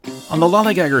On the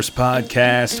Lollygaggers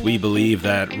podcast, we believe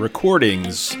that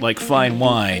recordings, like fine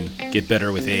wine, get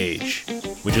better with age,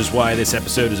 which is why this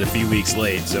episode is a few weeks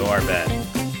late, so our bad.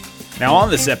 Now on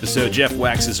this episode, Jeff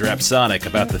waxes rhapsodic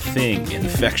about The Thing,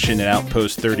 Infection at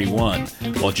Outpost 31,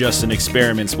 while Justin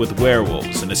experiments with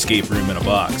werewolves, an escape room in a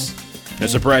box. In a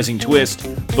surprising twist,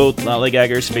 both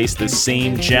Lollygaggers face the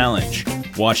same challenge.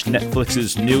 Watch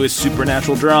Netflix's newest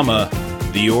supernatural drama,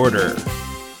 The Order.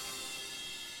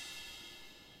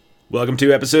 Welcome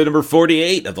to episode number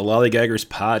 48 of the Lollygaggers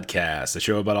podcast, a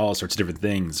show about all sorts of different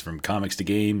things, from comics to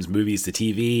games, movies to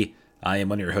TV. I am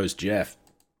one of your hosts, Jeff.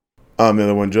 I'm the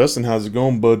other one, Justin. How's it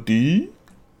going, buddy?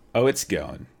 Oh, it's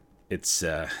going. It's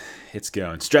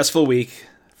going. Stressful week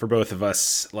for both of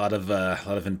us. A lot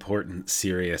of important,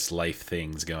 serious life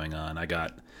things going on. I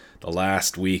got the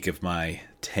last week of my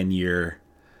 10-year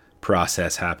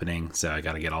process happening, so I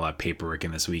got to get all that paperwork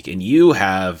in this week. And you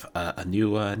have a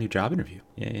new job interview.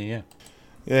 Yeah.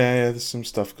 There's some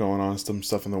stuff going on, some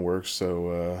stuff in the works,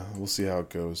 so we'll see how it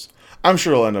goes. I'm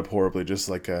sure it'll end up horribly, just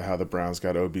like how the Browns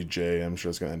got OBJ. I'm sure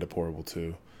it's going to end up horrible,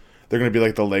 too. They're going to be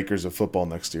like the Lakers of football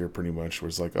next year, pretty much, where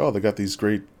it's like, oh, they got these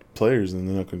great players, and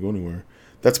they're not going to go anywhere.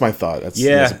 That's my thought. That's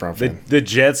a Brown fan. The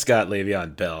Jets got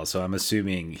Le'Veon Bell, so I'm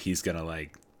assuming he's going to,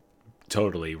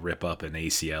 totally rip up an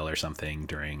ACL or something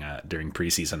during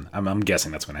preseason. I'm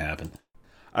guessing that's going to happen.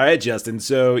 All right, Justin.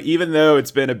 So even though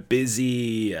it's been a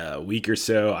busy week or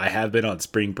so, I have been on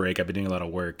spring break. I've been doing a lot of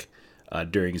work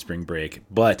during spring break,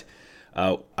 but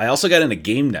I also got into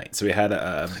game night. So we had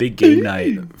a big game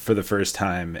night for the first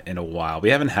time in a while. We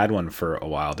haven't had one for a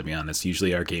while, to be honest.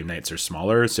 Usually our game nights are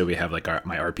smaller. So we have my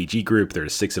RPG group.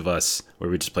 There's 6 of us where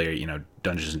we just play,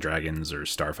 Dungeons and Dragons or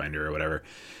Starfinder or whatever.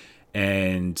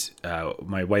 And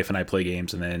my wife and I play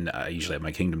games, and then I usually have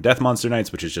my Kingdom Death Monster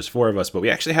nights, which is just 4 of us. But we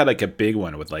actually had a big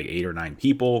one with 8 or 9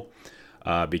 people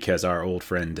because our old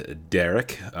friend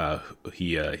Derek,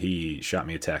 he shot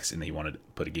me a text and he wanted to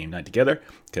put a game night together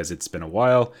because it's been a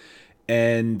while.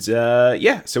 And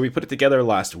so we put it together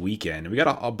last weekend. We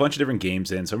got a bunch of different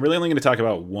games in, so I'm really only going to talk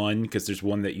about one because there's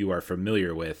one that you are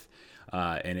familiar with,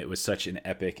 and it was such an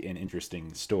epic and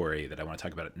interesting story that I want to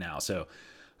talk about it now. So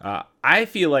I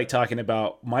feel like talking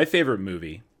about my favorite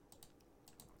movie,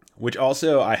 which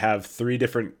also I have 3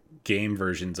 different game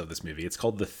versions of this movie. It's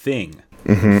called The Thing,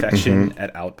 Infection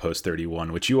at Outpost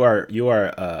 31, which you are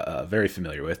very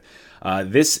familiar with.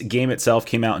 This game itself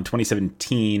came out in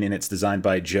 2017, and it's designed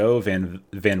by Joe Van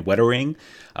Wettering,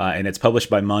 and it's published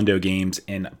by Mondo Games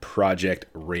and Project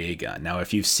Raygun. Now,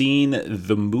 if you've seen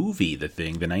the movie The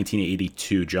Thing, the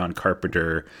 1982 John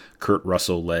Carpenter, Kurt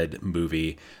Russell-led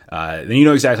movie, then you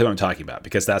know exactly what I'm talking about,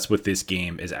 because that's what this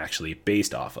game is actually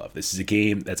based off of. This is a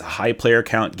game that's a high player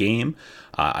count game.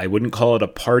 I wouldn't call it a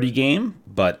party game,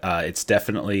 but it's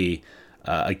definitely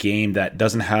a game that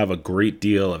doesn't have a great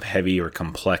deal of heavy or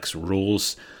complex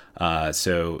rules,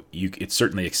 so it's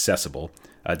certainly accessible.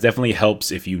 It definitely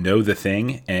helps if you know The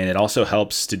Thing, and it also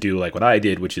helps to do like what I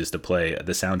did, which is to play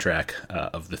the soundtrack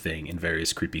of The Thing in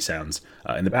various creepy sounds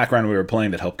in the background we were playing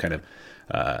that help kind of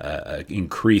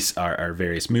increase our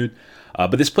various mood.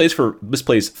 But this plays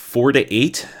 4 to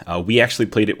 8. We actually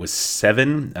played it with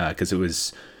 7 because it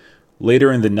was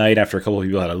later in the night after a couple of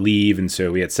people had to leave, and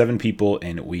so we had 7 people,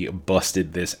 and we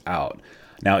busted this out.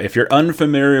 Now, if you're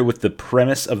unfamiliar with the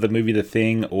premise of the movie The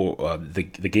Thing, or the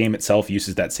game itself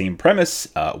uses that same premise,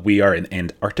 we are in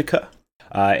Antarctica,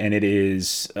 and it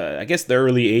is, I guess, the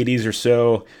early 80s or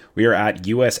so. We are at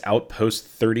U.S. Outpost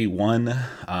 31,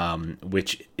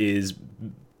 which is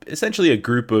essentially a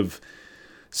group of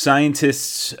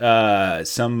scientists,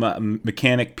 some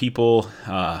mechanic people,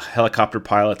 helicopter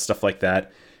pilots, stuff like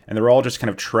that. And they're all just kind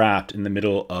of trapped in the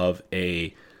middle of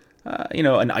an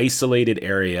isolated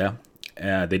area.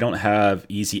 They don't have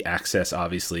easy access,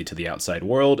 obviously, to the outside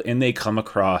world, and they come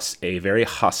across a very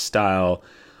hostile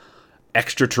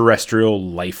extraterrestrial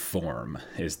life form,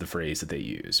 is the phrase that they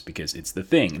use, because it's The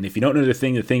Thing. And if you don't know The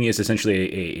Thing is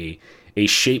essentially a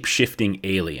shape-shifting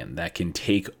alien that can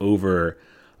take over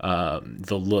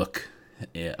the look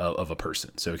of a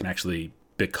person, so it can actually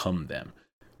become them.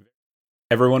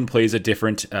 Everyone plays a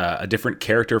different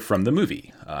character from the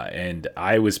movie, and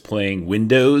I was playing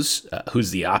Windows,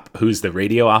 who's the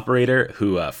radio operator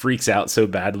who freaks out so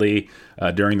badly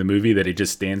during the movie that he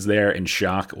just stands there in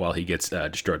shock while he gets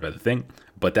destroyed by the Thing.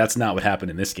 But that's not what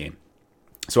happened in this game.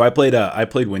 So I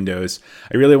played Windows.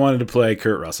 I really wanted to play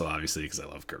Kurt Russell, obviously, because I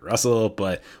love Kurt Russell,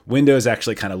 but Windows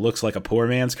actually kind of looks like a poor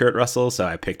man's Kurt Russell, so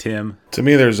I picked him. To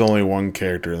me, there's only one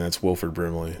character, and that's Wilford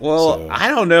Brimley. Well, so. I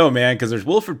don't know, man, because there's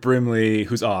Wilford Brimley,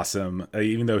 who's awesome,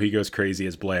 even though he goes crazy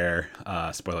as Blair.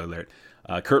 Spoiler alert.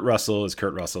 Kurt Russell is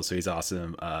Kurt Russell, so he's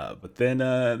awesome. But then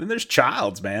there's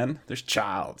Childs, man. There's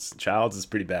Childs. Childs is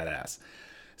pretty badass.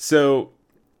 So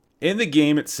in the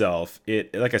game itself,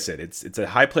 like I said, it's a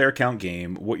high player count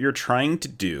game. What you're trying to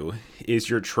do is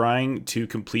you're trying to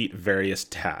complete various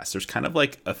tasks. There's kind of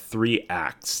like a 3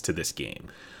 acts to this game.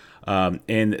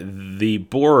 And the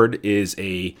board is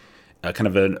a kind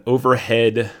of an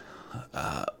overhead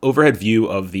view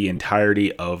of the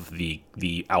entirety of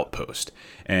the outpost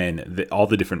and all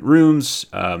the different rooms.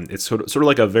 It's sort of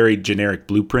like a very generic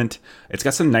blueprint. It's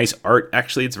got some nice art.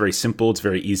 Actually, it's very simple. It's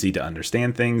very easy to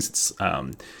understand things.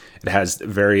 It has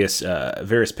various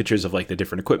pictures of like the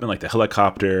different equipment, like the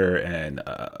helicopter and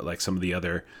like some of the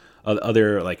other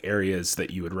like areas that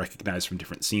you would recognize from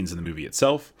different scenes in the movie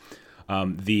itself.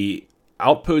 The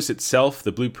outpost itself,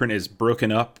 the blueprint is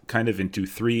broken up kind of into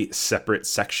 3 separate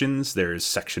sections. There's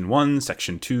section 1,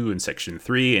 section 2, and section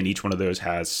 3, and each one of those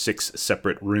has 6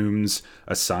 separate rooms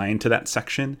assigned to that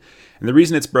section. And the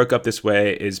reason it's broke up this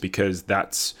way is because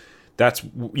that's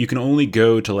you can only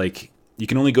go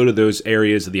to those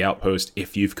areas of the outpost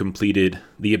if you've completed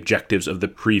the objectives of the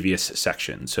previous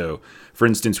section. So, for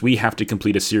instance, we have to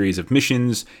complete a series of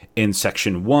missions in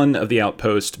Section 1 of the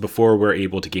outpost before we're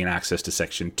able to gain access to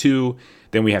Section 2.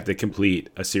 Then we have to complete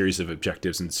a series of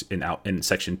objectives in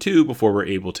Section 2 before we're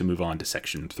able to move on to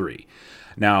Section 3.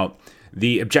 Now,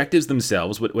 the objectives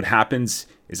themselves, what happens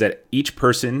is that each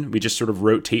person, we just sort of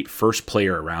rotate first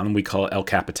player around, and we call it El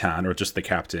Capitan, or just the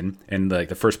captain. And like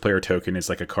the first player token is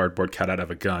like a cardboard cutout of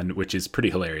a gun, which is pretty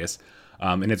hilarious.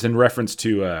 And it's in reference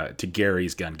to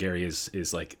Gary's gun. Gary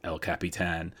is like El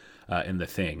Capitan in the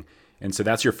thing. And so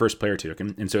that's your first player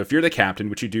token. And so if you're the captain,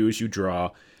 what you do is you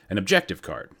draw an objective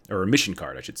card, or a mission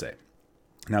card, I should say.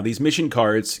 Now, these mission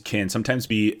cards can sometimes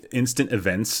be instant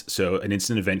events. So an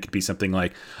instant event could be something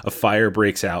like a fire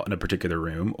breaks out in a particular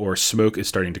room, or smoke is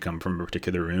starting to come from a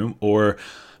particular room, or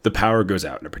the power goes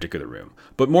out in a particular room.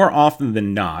 But more often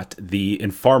than not,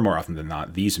 far more often than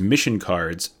not, these mission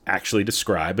cards actually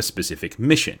describe a specific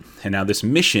mission. And now this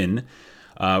mission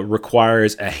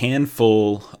requires a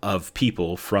handful of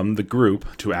people from the group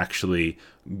to actually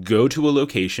go to a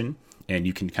location, and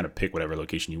you can kind of pick whatever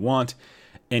location you want,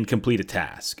 and complete a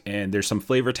task. And there's some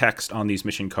flavor text on these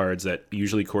mission cards that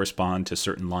usually correspond to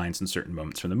certain lines and certain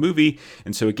moments from the movie.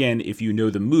 And so again, if you know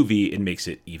the movie, it makes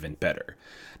it even better.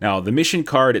 Now, the mission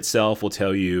card itself will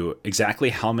tell you exactly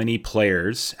how many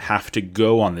players have to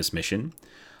go on this mission.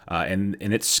 And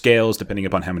it scales depending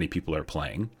upon how many people are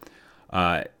playing.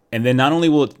 And then not only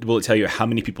will it tell you how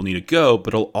many people need to go,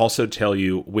 but it'll also tell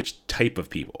you which type of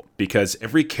people. Because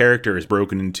every character is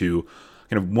broken into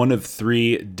kind of one of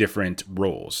 3 different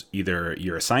roles. Either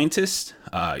you're a scientist,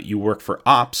 you work for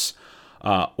ops,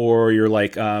 or you're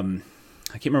like, I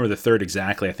can't remember the third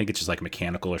exactly. I think it's just like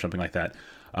mechanical or something like that.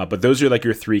 But those are like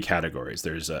your 3 categories.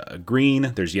 There's a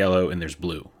green, there's yellow, and there's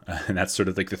blue. And that's sort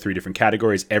of like the 3 different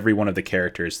categories. Every one of the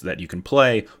characters that you can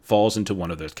play falls into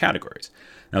one of those categories.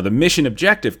 Now, the mission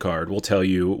objective card will tell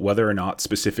you whether or not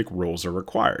specific roles are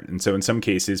required. And so in some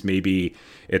cases, maybe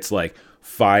it's like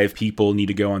 5 people need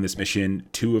to go on this mission,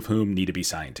 2 of whom need to be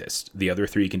scientists. The other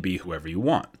 3 can be whoever you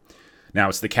want. Now,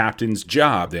 it's the captain's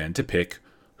job then to pick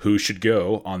who should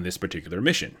go on this particular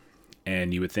mission.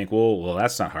 And you would think, well,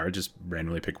 that's not hard. Just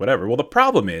randomly pick whatever. Well, the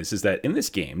problem is that in this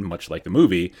game, much like the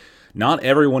movie, not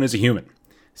everyone is a human.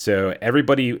 So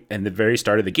everybody in the very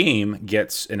start of the game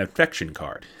gets an infection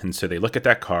card. And so they look at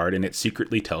that card and it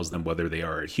secretly tells them whether they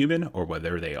are a human or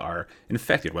whether they are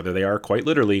infected, whether they are quite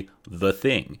literally the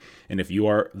thing. And if you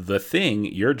are the thing,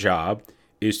 your job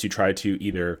is to try to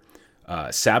either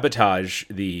sabotage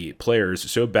the players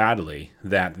so badly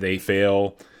that they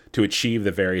fail to achieve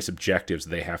the various objectives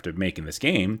they have to make in this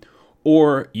game,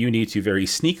 or you need to very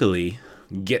sneakily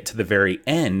get to the very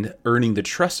end, earning the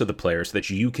trust of the players so that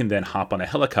you can then hop on a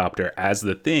helicopter as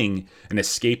the thing and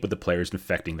escape with the players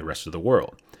infecting the rest of the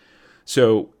world.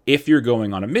 So if you're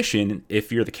going on a mission,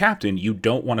 if you're the captain, you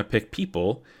don't want to pick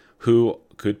people who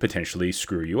could potentially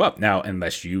screw you up. Now,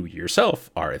 unless you yourself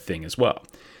are a thing as well.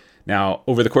 Now,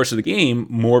 over the course of the game,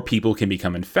 more people can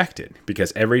become infected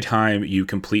because every time you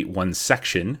complete one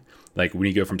section, like when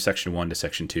you go from section 1 to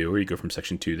section 2, or you go from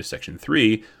section 2 to section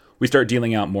 3, we start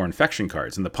dealing out more infection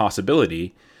cards, and the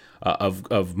possibility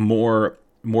of more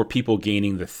people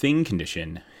gaining the thing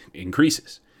condition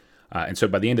increases. And so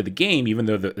by the end of the game, even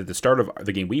though at the start of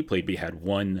the game we played, we had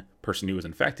 1 person who was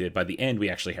infected, by the end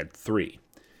we actually had 3.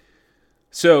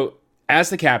 So as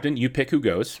the captain, you pick who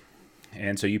goes.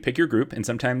 And so you pick your group, and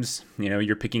sometimes,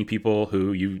 you're picking people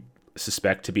who you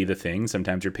suspect to be the thing.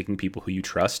 Sometimes you're picking people who you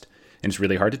trust, and it's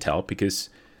really hard to tell because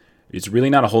It's really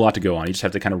not a whole lot to go on. You just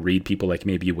have to kind of read people like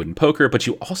maybe you would in poker, but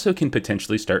you also can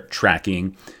potentially start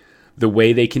tracking the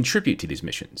way they contribute to these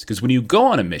missions. Because when you go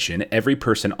on a mission, every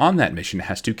person on that mission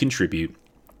has to contribute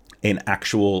an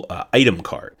actual item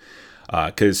card.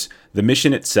 Because the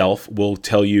mission itself will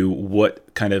tell you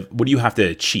what do you have to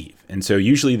achieve. And so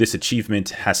usually this achievement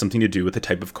has something to do with the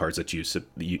type of cards that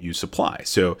you supply.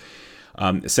 So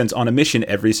since on a mission,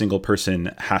 every single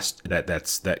person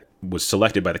that was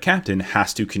selected by the captain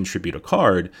has to contribute a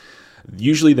card.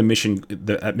 Usually the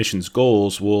mission's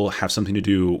goals will have something to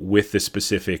do with the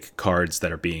specific cards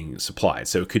that are being supplied.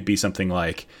 So it could be something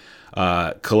like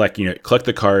collect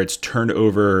the cards, turn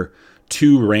over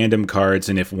 2 random cards,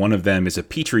 and if one of them is a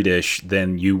petri dish,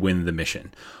 then you win the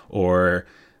mission. Or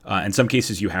in some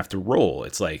cases you have to roll.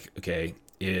 It's like, okay,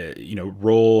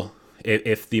 roll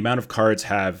if the amount of cards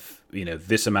have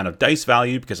this amount of dice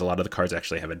value, because a lot of the cards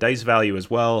actually have a dice value as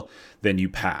well, then you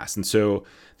pass. And so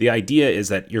the idea is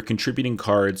that you're contributing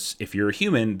cards, if you're a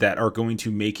human, that are going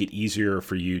to make it easier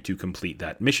for you to complete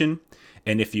that mission.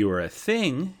 And if you are a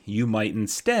thing, you might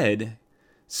instead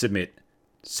submit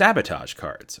sabotage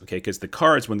cards, okay? Because the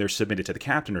cards, when they're submitted to the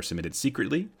captain, are submitted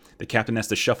secretly. The captain has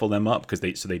to shuffle them up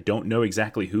so they don't know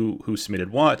exactly who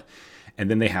submitted what, and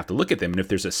then they have to look at them. And if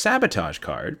there's a sabotage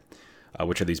card,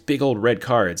 which are these big old red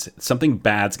cards, something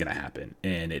bad's going to happen.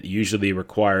 And it usually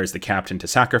requires the captain to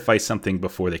sacrifice something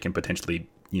before they can potentially,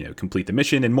 complete the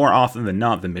mission. And more often than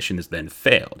not, the mission is then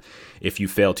failed. If you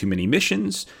fail too many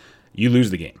missions, you lose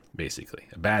the game, basically.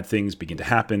 Bad things begin to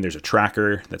happen. There's a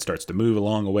tracker that starts to move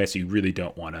along the way, so you really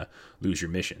don't want to lose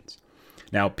your missions.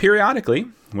 Now, periodically,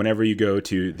 whenever you go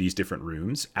to these different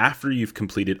rooms, after you've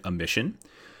completed a mission,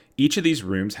 each of these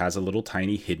rooms has a little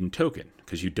tiny hidden token,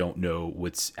 because you don't know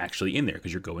what's actually in there,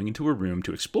 because you're going into a room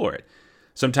to explore it.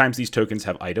 Sometimes these tokens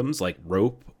have items like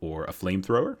rope or a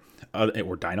flamethrower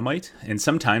or dynamite, and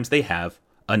sometimes they have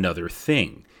another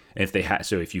thing. And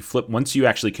if you flip, once you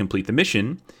actually complete the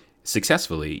mission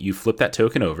successfully, you flip that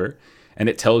token over, and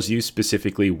it tells you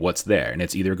specifically what's there. And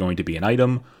it's either going to be an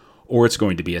item or it's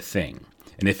going to be a thing.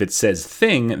 And if it says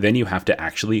thing, then you have to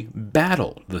actually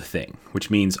battle the thing,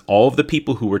 which means all of the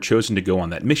people who were chosen to go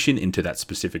on that mission into that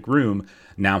specific room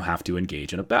now have to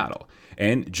engage in a battle.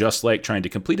 And just like trying to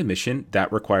complete a mission,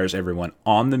 that requires everyone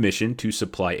on the mission to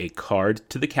supply a card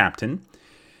to the captain.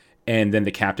 And then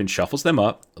the captain shuffles them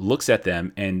up, looks at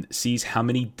them, and sees how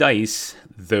many dice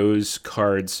those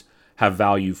cards have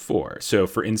value for. So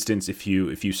for instance, if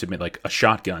you submit like a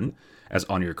shotgun as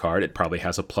on your card, it probably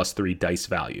has a +3 dice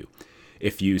value.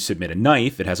 If you submit a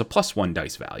knife, it has a +1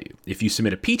 dice value. If you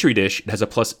submit a petri dish, it has a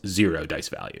 +0 dice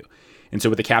value. And so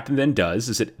what the captain then does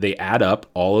is that they add up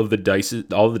all the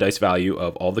dice value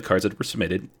of all the cards that were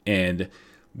submitted, and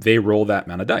they roll that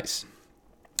amount of dice.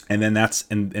 And then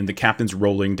and the captain's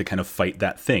rolling to kind of fight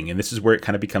that thing. And this is where it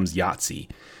kind of becomes Yahtzee.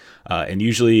 And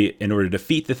usually in order to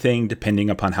defeat the thing, depending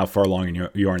upon how far along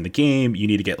you are in the game, you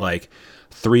need to get like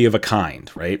 3 of a kind,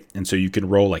 right? And so you can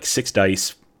roll like 6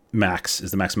 dice. Max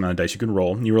is the maximum amount of dice you can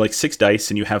roll. And you roll like 6 dice,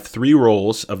 and you have 3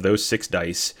 rolls of those 6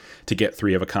 dice to get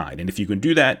 3 of a kind. And if you can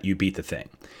do that, you beat the thing.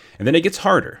 And then it gets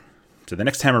harder. So the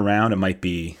next time around, it might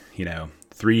be,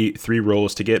 three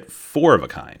rolls to get 4 of a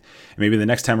kind. And maybe the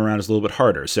next time around is a little bit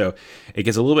harder. So it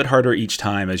gets a little bit harder each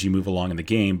time as you move along in the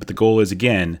game. But the goal is,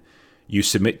 again, you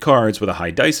submit cards with a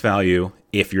high dice value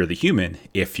if you're the human.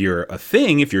 If you're a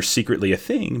thing, if you're secretly a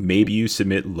thing, maybe you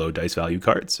submit low dice value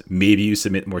cards. Maybe you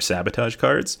submit more sabotage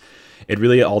cards. It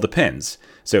really all depends.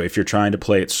 So if you're trying to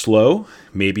play it slow,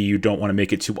 maybe you don't want to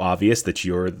make it too obvious that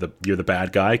you're the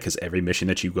bad guy, because every mission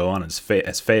that you go on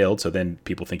has failed, so then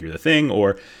people think you're the thing.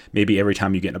 Or maybe every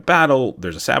time you get in a battle,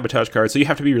 there's a sabotage card. So you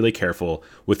have to be really careful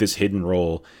with this hidden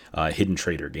role, hidden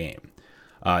traitor game.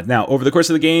 Now, over the course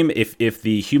of the game, if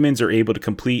the humans are able to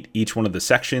complete each one of the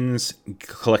sections,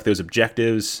 collect those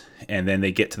objectives, and then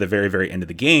they get to the very, very end of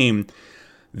the game,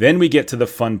 then we get to the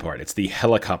fun part. It's the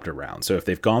helicopter round. So if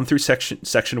they've gone through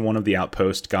section 1 of the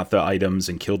outpost, got the items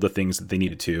and killed the things that they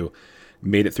needed to,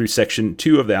 made it through section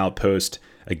 2 of the outpost,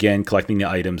 again, collecting the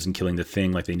items and killing the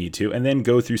thing like they need to, and then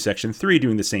go through section 3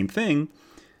 doing the same thing,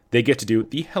 they get to do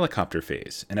the helicopter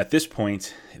phase. And at this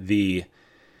point, it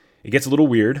gets a little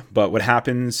weird, but what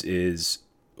happens is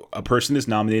a person is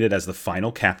nominated as the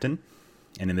final captain,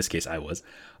 and in this case I was,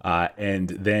 and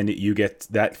then you get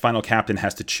that final captain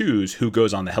has to choose who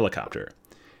goes on the helicopter.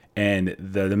 And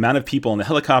the amount of people on the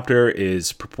helicopter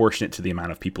is proportionate to the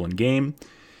amount of people in game.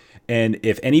 And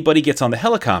if anybody gets on the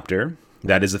helicopter,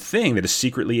 that is a thing, that is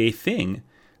secretly a thing,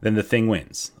 then the thing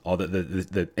wins.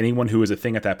 Anyone who is a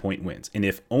thing at that point wins. And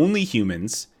if only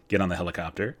humans get on the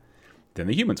helicopter, then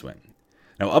the humans win.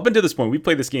 Now, up until this point, we've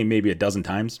played this game maybe a dozen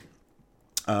times.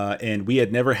 and we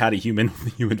had never had a human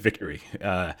victory.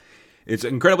 It's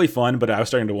incredibly fun, but I was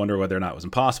starting to wonder whether or not it was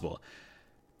impossible.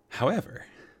 However,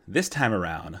 this time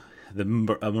around,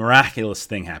 a miraculous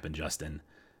thing happened, Justin.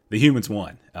 The humans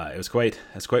won. It's quite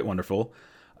wonderful,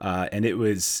 and it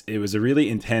was a really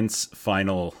intense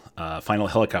final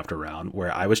helicopter round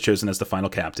where I was chosen as the final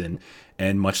captain,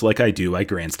 and much like I do, I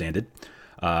grandstanded,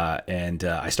 and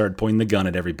I started pointing the gun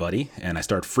at everybody, and I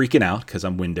started freaking out because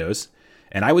I'm Windows.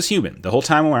 And I was human the whole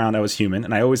time around. I was human,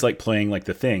 and I always like playing like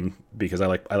the thing because I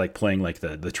like playing like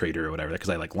the traitor or whatever because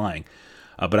I like lying.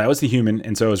 But I was the human,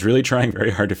 and so I was really trying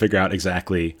very hard to figure out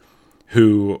exactly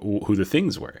who the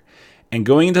things were. And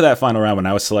going into that final round, when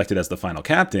I was selected as the final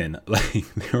captain,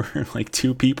 like there were like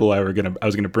two people I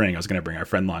was gonna bring. I was gonna bring our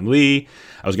friend Long Lee.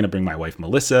 I was gonna bring my wife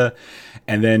Melissa,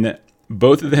 and then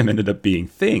both of them ended up being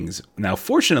things. Now,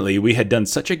 fortunately, we had done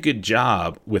such a good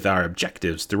job with our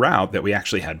objectives throughout that we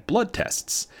actually had blood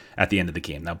tests at the end of the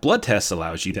game. Now, blood tests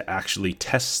allows you to actually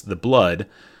test the blood,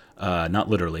 not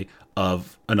literally,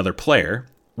 of another player,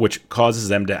 which causes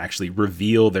them to actually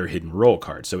reveal their hidden role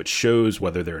card. So it shows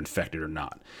whether they're infected or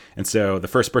not. And so the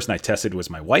first person I tested was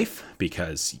my wife,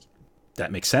 because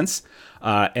that makes sense.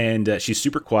 And she's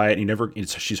super quiet.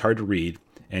 She's hard to read,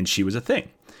 and she was a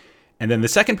thing. And then the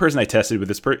second person I tested with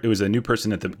it was a new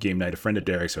person at the game night, a friend of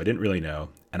Derek, so I didn't really know.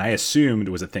 And I assumed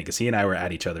it was a thing because he and I were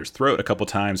at each other's throat a couple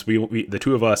times. We the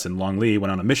two of us and Long Lee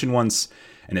went on a mission once,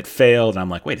 and it failed. And I'm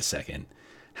like, wait a second,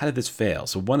 how did this fail?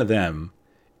 So one of them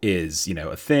is,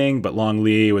 a thing, but Long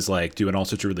Lee was like doing all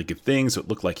sorts of really good things, so it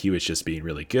looked like he was just being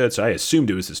really good. So I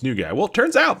assumed it was this new guy. Well, it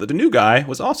turns out that the new guy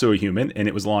was also a human, and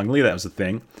it was Long Lee that was the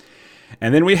thing.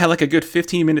 And then we had like a good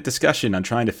 15-minute discussion on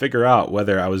trying to figure out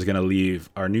whether I was going to leave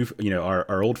our new,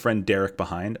 our old friend Derek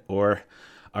behind, or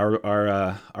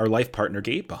our life partner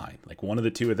Gabe behind, like one of the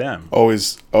two of them.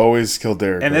 Always kill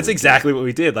Derek. And that's exactly what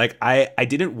we did. Like I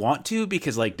didn't want to,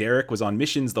 because like Derek was on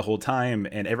missions the whole time,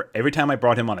 and every time I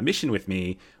brought him on a mission with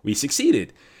me, we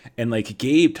succeeded. And like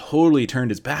Gabe totally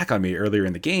turned his back on me earlier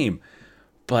in the game,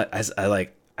 but as I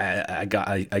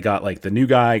got like the new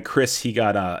guy, Chris, he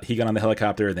got on the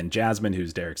helicopter. Then Jasmine,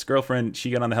 who's Derek's girlfriend, she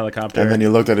got on the helicopter. And then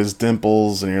you looked at his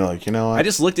dimples, and you're like, you know what? I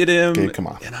just looked at him. Okay, come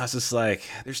on. And I was just like,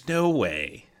 there's no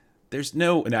way.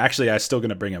 And actually, I was still going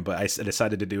to bring him, but I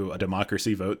decided to do a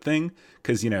democracy vote thing.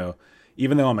 Because,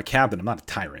 even though I'm a captain, I'm not a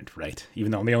tyrant, right?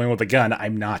 Even though I'm the only one with a gun,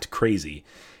 I'm not crazy.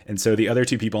 And so the other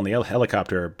two people in the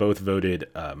helicopter both voted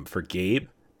for Gabe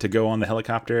to go on the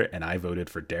helicopter, and I voted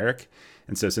for Derek.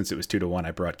 And so since it was 2-1,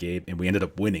 I brought Gabe, and we ended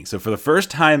up winning. So for the first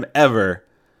time ever,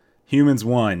 humans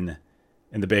won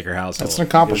in the Baker household. That's an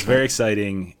accomplishment. It was very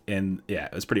exciting, and yeah,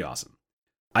 it was pretty awesome.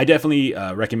 I definitely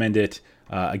recommend it.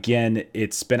 Again,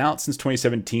 it's been out since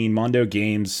 2017. Mondo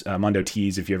Games, Mondo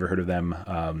Tees, if you ever heard of them,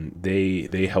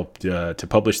 they helped to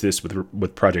publish this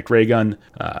with Project Raygun.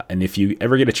 And if you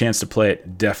ever get a chance to play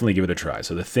it, definitely give it a try.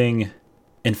 So The Thing,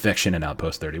 Infection, and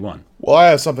Outpost 31. Well, I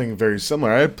have something very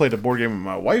similar. I played a board game with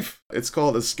my wife. It's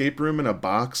called Escape Room in a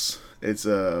Box. It's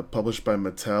published by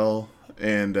Mattel,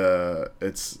 and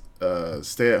it's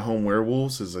Stay at Home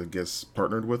Werewolves is, I guess,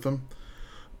 partnered with them.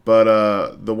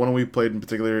 But the one we played in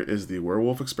particular is the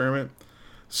Werewolf Experiment.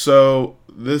 So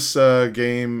this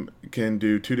game can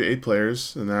do 2 to 8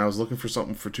 players, and I was looking for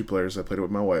something for 2 players. I played it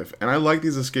with my wife, and I like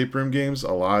these escape room games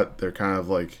a lot. They're kind of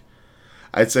like,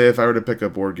 I'd say if I were to pick a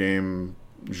board game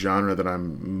genre that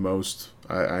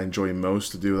I enjoy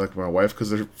most to do like with my wife,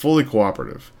 because they're fully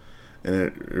cooperative, and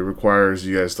it requires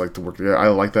you guys to like to work together. I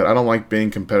like that. I don't like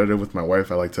being competitive with my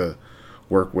wife. I like to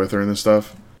work with her and this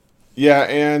stuff. Yeah,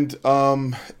 and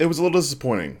it was a little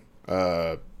disappointing.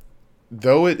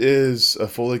 Though it is a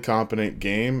fully competent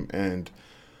game and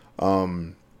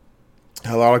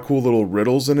had a lot of cool little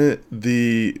riddles in it,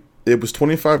 it was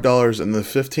 $25, and the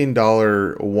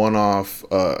 $15 one-off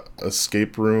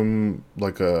escape room,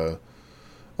 like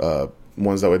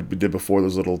ones that we did before,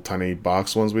 those little tiny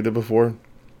box ones we did before,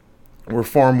 were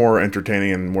far more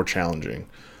entertaining and more challenging.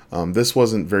 This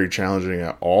wasn't very challenging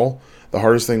at all. The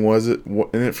hardest thing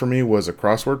in it for me was a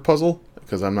crossword puzzle,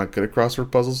 because I'm not good at crossword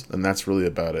puzzles, and that's really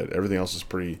about it. Everything else is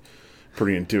pretty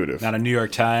intuitive. Not a New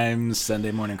York Times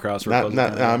Sunday morning crossword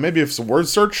puzzle. Maybe if it's a word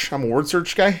search. I'm a word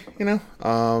search guy, Okay.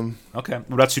 What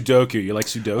about Sudoku? You like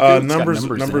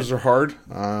Sudoku? Numbers are hard,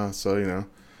 so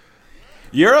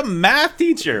You're a math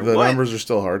teacher. The numbers are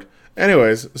still hard.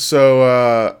 Anyways,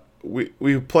 so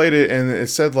we played it, and it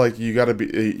said like you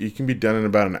can be done in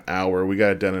about an hour. We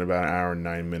got it done in about an hour and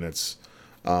 9 minutes.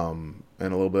 And a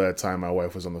little bit of that time, my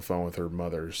wife was on the phone with her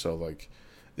mother, so like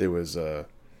it was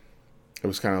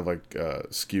kind of like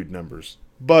skewed numbers.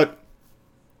 But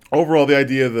overall, the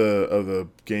idea of the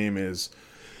game is,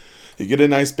 You get a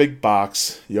nice big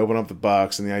box. You open up the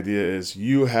box, and the idea is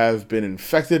you have been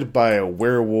infected by a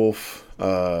werewolf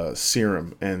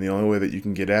serum, and the only way that you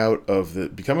can get out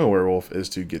of becoming a werewolf is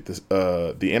to get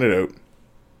the antidote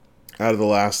out of the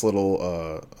last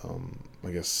little I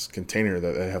guess container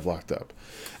that they have locked up.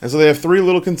 And so they have 3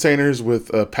 little containers with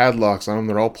padlocks on them.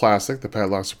 They're all plastic. The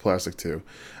padlocks are plastic too.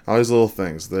 All these little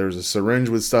things. There's a syringe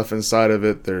with stuff inside of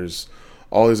it. There's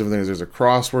all these different things. There's a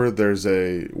crossword. There's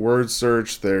a word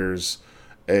search. There's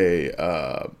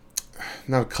a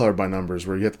not color by numbers,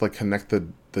 where you have to like connect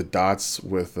the dots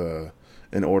with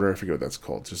in order. I forget what that's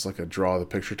called. Just like a draw the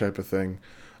picture type of thing.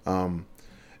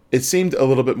 It seemed a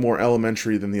little bit more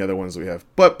elementary than the other ones that we have.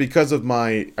 But because of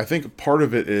I think part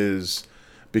of it is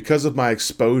because of my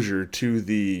exposure to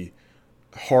the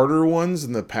harder ones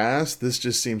in the past, this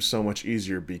just seems so much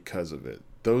easier because of it.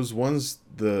 Those ones,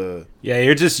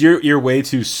 you're way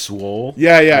too swole.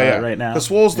 Yeah. Right now, the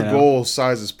swole's the goal,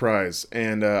 size is prize,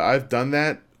 and I've done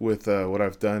that with what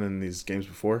I've done in these games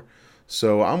before.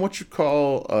 So I'm what you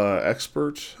call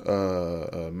expert,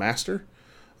 master.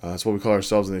 That's what we call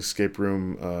ourselves in the escape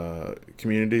room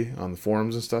community on the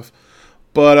forums and stuff.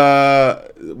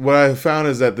 But what I found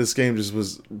is that this game just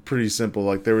was pretty simple.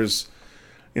 Like there was,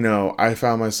 I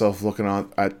found myself looking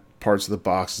at parts of the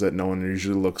boxes that no one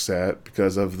usually looks at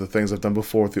because of the things I've done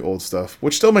before with the old stuff,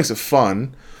 which still makes it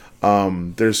fun.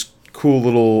 There's cool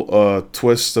little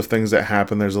twists of things that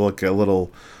happen. There's like a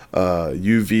little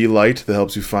UV light that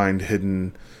helps you find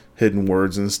hidden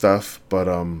words and stuff. But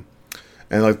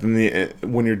and like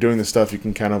when you're doing this stuff, you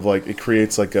can kind of like, it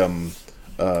creates like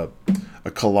a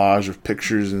collage of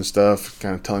pictures and stuff,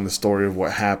 kind of telling the story of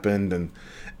what happened, and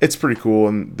it's pretty cool.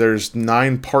 And there's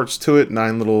 9 parts to it,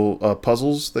 9 little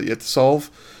puzzles that you have to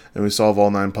solve, and we solve all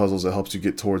 9 puzzles. That helps you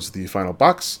get towards the final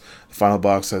box. The final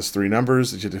box has 3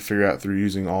 numbers that you have to figure out through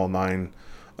using all 9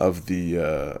 of the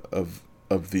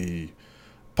of the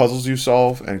puzzles you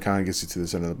solve, and kind of gets you to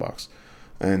this end of the box.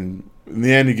 And in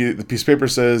the end, you get the piece of paper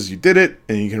says you did it,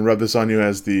 and you can rub this on you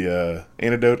as the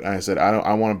antidote. And I said,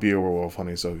 I want to be a werewolf,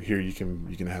 honey. So here you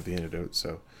can have the antidote.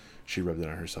 So she rubbed it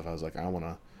on herself. I was like, I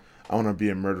wanna be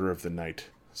a murderer of the night.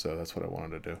 So that's what I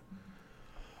wanted to do.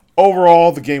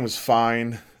 Overall, the game was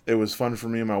fine. It was fun for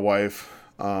me and my wife.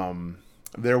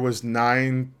 There was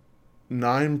 9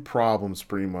 problems,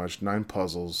 pretty much 9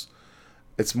 puzzles.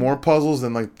 It's more puzzles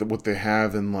than like what they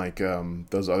have in like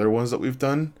those other ones that we've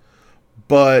done.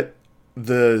 But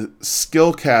the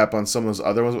skill cap on some of those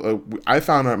other ones, I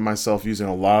found out myself using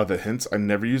a lot of the hints. I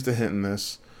never used a hint in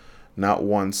this, not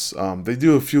once. They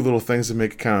do a few little things to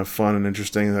make it kind of fun and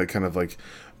interesting, that kind of like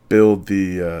build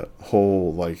the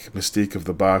whole like mystique of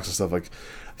the box and stuff. Like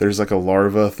there's like a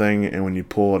larva thing, and when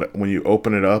you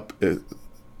open it up,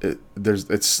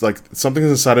 it's like something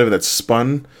inside of it that's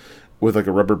spun with like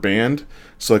a rubber band.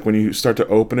 So like when you start to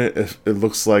open it, it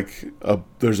looks like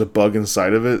there's a bug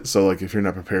inside of it. So like if you're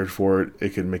not prepared for it,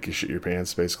 it can make you shit your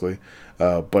pants basically.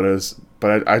 But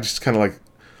I just kind of like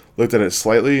looked at it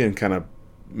slightly and kind of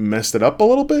messed it up a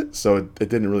little bit. So it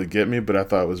didn't really get me, but I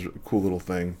thought it was a cool little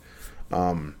thing.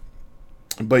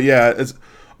 But yeah, it's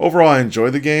overall I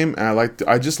enjoyed the game, and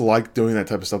I just like doing that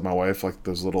type of stuff with my wife, like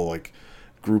those little like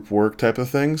group work type of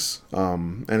things.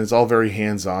 And it's all very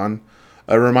hands-on.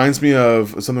 It reminds me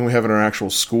of something we have in our actual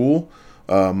school.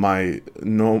 My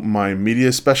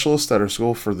media specialist at our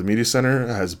school for the media center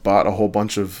has bought a whole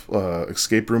bunch of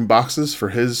escape room boxes for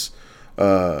his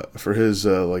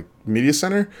like media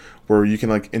center, where you can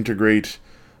like integrate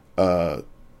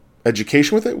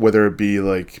education with it, whether it be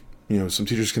like, some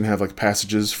teachers can have like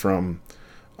passages from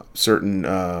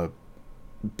certain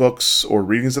books or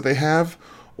readings that they have,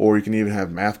 or you can even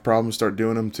have math problems, start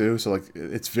doing them too. So like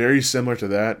it's very similar to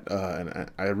that,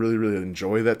 and I really, really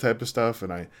enjoy that type of stuff.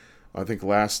 And I think the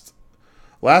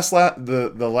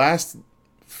last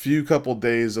few couple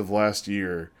days of last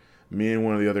year, me and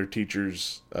one of the other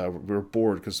teachers we were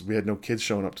bored because we had no kids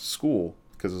showing up to school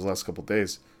because it was the last couple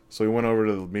days. So we went over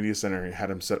to the media center and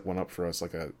had him set one up for us,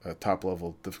 like a top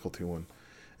level difficulty one,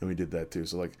 and we did that too.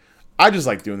 So like I just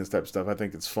like doing this type of stuff. I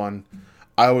think it's fun.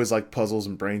 I always like puzzles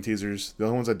and brain teasers. The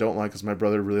only ones I don't like is my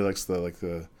brother really likes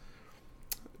the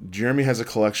Jeremy has a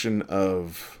collection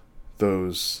of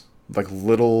those like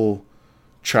little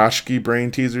tchotchke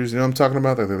brain teasers. You know what I'm talking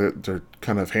about? They're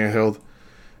kind of handheld.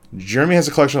 Jeremy has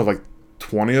a collection of like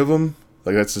 20 of them.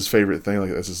 Like that's his favorite thing.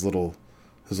 Like that's his little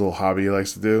hobby he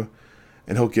likes to do.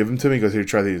 And he'll give them to me. He goes, here,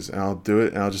 try these. And I'll do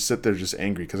it. And I'll just sit there just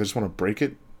angry because I just want to break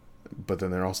it. But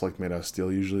then they're also like made out of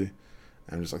steel usually.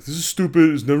 And I'm just like, this is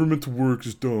stupid. It's never meant to work.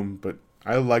 It's dumb. But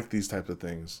I like these types of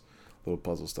things. Little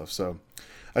puzzle stuff. So,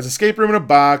 as Escape Room in a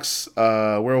Box,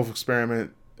 Werewolf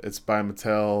Experiment, It's by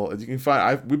Mattel. You can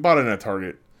find. We bought it at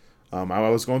Target. I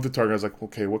was going through Target. I was like,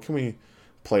 okay, what can we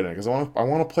play tonight? Because I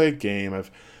want to play a game.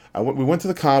 We went to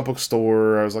the comic book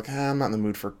store. I was like, I'm not in the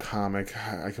mood for a comic.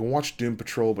 I can watch Doom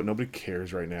Patrol, but nobody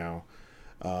cares right now.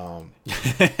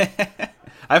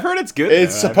 I've heard it's good.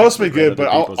 It's supposed to be good, but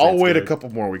I'll wait a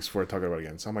couple more weeks before I talk about it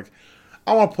again. So I'm like,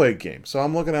 I want to play a game. So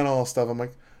I'm looking at all this stuff. I'm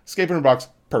like, Escape in a Box,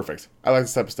 perfect. I like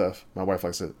this type of stuff. My wife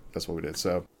likes it. That's what we did.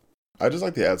 So I just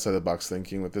like the outside of the box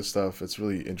thinking with this stuff. It's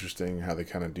really interesting how they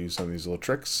kind of do some of these little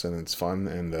tricks, and it's fun.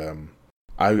 And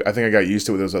I think I got used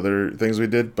to it with those other things we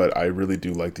did, but I really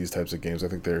do like these types of games. I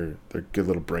think they're good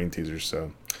little brain teasers.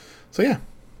 So yeah,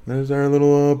 there's our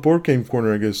little board game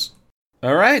corner, I guess.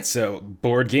 All right, so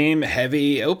board game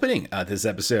heavy opening this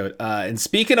episode. And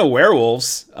speaking of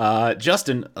werewolves,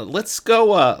 Justin, let's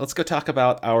go talk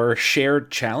about our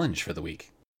shared challenge for the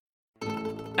week.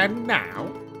 And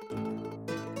now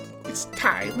it's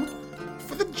time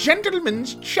for the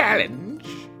Gentleman's Challenge.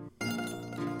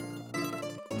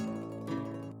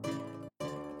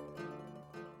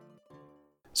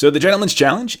 So the Gentleman's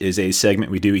Challenge is a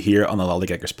segment we do here on the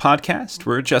Lollygaggers podcast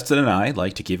where Justin and I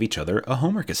like to give each other a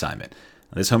homework assignment.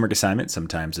 This homework assignment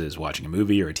sometimes is watching a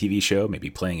movie or a TV show, maybe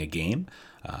playing a game,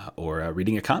 or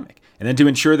reading a comic. And then to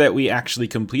ensure that we actually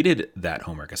completed that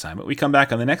homework assignment, we come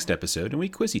back on the next episode and we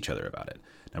quiz each other about it.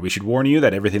 Now, we should warn you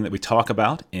that everything that we talk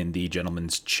about in the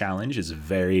Gentleman's Challenge is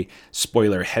very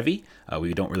spoiler heavy.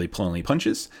 We don't really pull any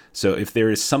punches. So if there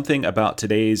is something about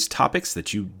today's topics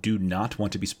that you do not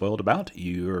want to be spoiled about,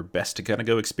 you're best to kind of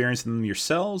go experience them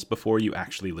yourselves before you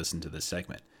actually listen to this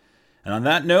segment. And on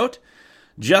that note,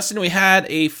 Justin, we had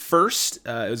a first.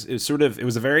 It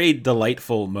was a very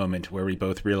delightful moment where we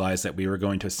both realized that we were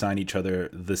going to assign each other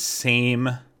the same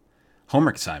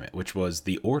homework assignment, which was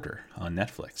The Order on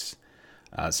Netflix.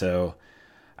 So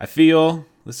I feel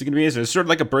this is going to be sort of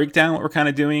like a breakdown what we're kind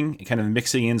of doing, kind of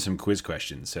mixing in some quiz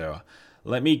questions. So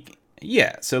let me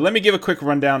give a quick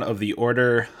rundown of The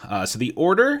Order. So The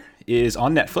Order is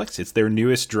on Netflix. It's their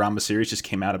newest drama series, just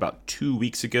came out about 2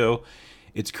 weeks ago.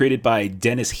 It's created by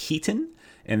Dennis Heaton.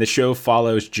 And the show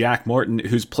follows Jack Morton,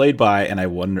 who's played by, and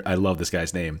I love this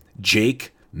guy's name,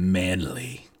 Jake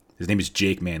Manley. His name is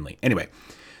Jake Manley. Anyway,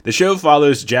 the show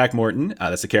follows Jack Morton,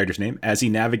 that's the character's name, as he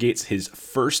navigates his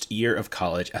first year of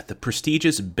college at the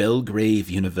prestigious Belgrave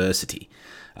University.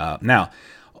 Now,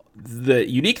 the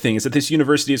unique thing is that this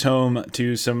university is home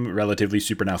to some relatively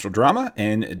supernatural drama,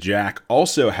 and Jack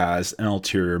also has an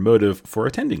ulterior motive for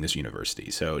attending this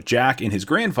university. So Jack and his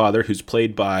grandfather, who's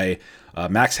played by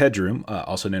Max Headroom,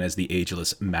 also known as the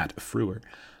ageless Matt Frewer,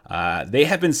 they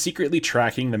have been secretly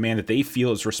tracking the man that they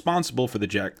feel is responsible for the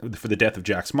death of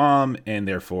Jack's mom and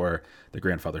therefore the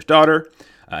grandfather's daughter.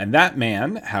 And that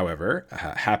man, however,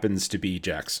 happens to be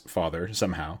Jack's father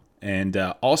somehow, and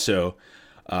also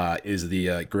is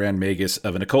the Grand Magus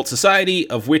of an occult society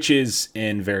of witches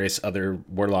and various other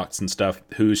warlocks and stuff,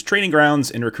 whose training grounds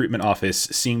and recruitment office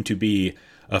seem to be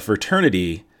a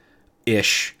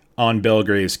fraternity-ish on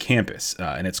Belgrave's campus.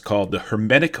 And it's called the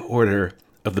Hermetic Order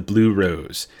of the Blue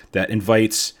Rose, that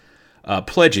invites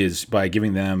pledges by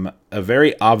giving them a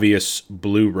very obvious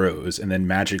blue rose and then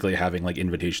magically having like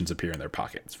invitations appear in their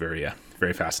pocket. It's very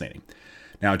fascinating.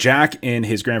 Now, Jack and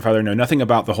his grandfather know nothing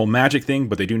about the whole magic thing,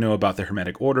 but they do know about the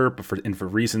Hermetic Order, but for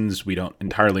reasons we don't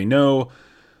entirely know,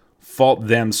 fault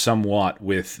them somewhat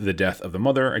with the death of the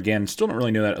mother. Again, still don't really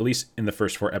know that, at least in the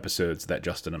first 4 episodes that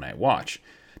Justin and I watch.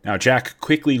 Now, Jack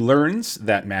quickly learns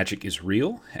that magic is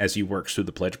real as he works through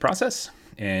the pledge process,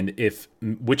 and if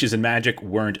witches and magic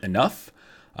weren't enough,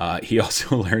 he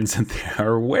also learns that there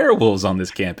are werewolves on this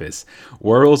campus.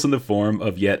 Werewolves in the form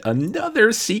of yet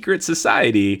another secret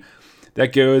society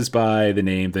that goes by the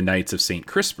name the Knights of St.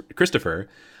 Christopher,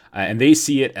 and they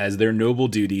see it as their noble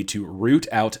duty to root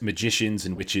out magicians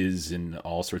and witches and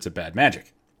all sorts of bad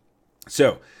magic.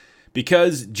 So,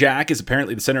 because Jack is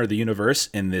apparently the center of the universe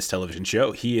in this television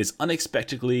show, he is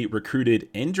unexpectedly recruited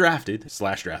and drafted,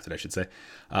 I should say,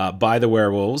 by the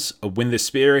werewolves when the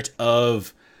spirit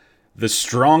of the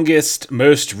strongest,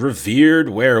 most revered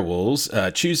werewolves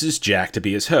chooses Jack to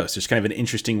be his host. There's kind of an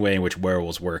interesting way in which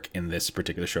werewolves work in this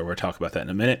particular show. We'll talk about that in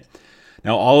a minute.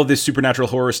 Now, all of this supernatural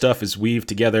horror stuff is weaved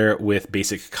together with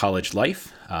basic college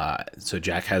life. So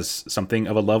Jack has something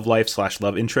of a love life /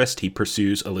 love interest. He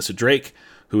pursues Alyssa Drake,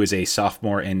 who is a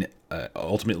sophomore and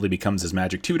ultimately becomes his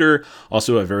magic tutor.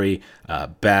 Also a very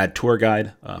bad tour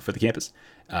guide for the campus.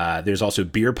 There's also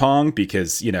beer pong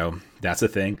because, that's a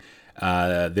thing.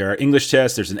 There are English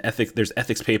tests, there's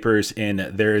ethics papers, and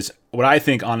there's what I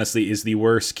think honestly is the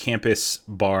worst campus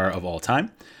bar of all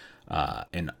time,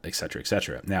 and et cetera, et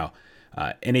cetera. Now,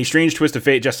 In a strange twist of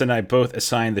fate, Justin and I both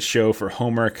assigned the show for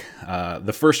homework.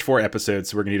 The first 4 episodes,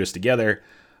 so we're going to do this together.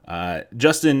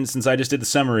 Justin, since I just did the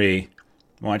summary,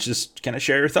 why don't you just kind of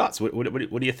share your thoughts? What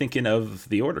are you thinking of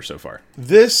the order so far?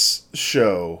 This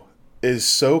show is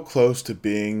so close to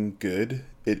being good,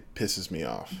 it pisses me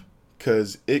off.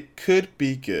 Because it could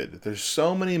be good. There's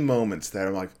so many moments that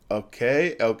I'm like,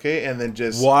 okay, and then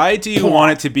just... Why do you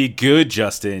want it to be good,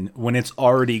 Justin, when it's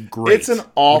already great? It's an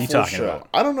awful show. About?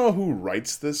 I don't know who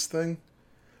writes this thing,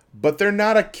 but they're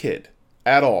not a kid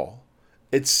at all.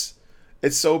 It's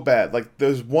so bad. Like,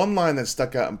 there's one line that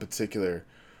stuck out in particular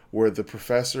where the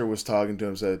professor was talking to him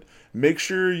and said, make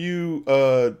sure you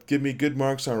give me good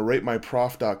marks on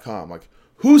ratemyprof.com. Like,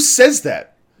 who says that?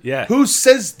 Yeah. Who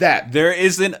says that? There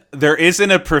isn't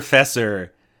a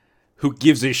professor who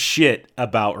gives a shit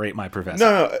about Rate My Professor.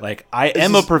 No. Like, I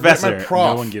am a professor. My prof.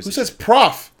 No one gives who a says shit.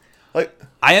 prof? Like,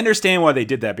 I understand why they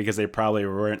did that because they probably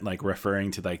weren't like referring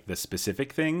to like the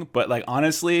specific thing, but like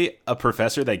honestly, a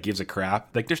professor that gives a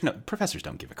crap, like professors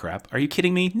don't give a crap. Are you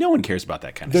kidding me? No one cares about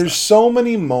that kind of stuff. There's so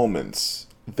many moments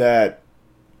that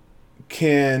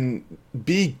can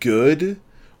be good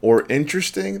or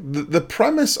interesting. The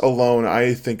premise alone,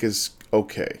 I think, is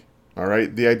okay. All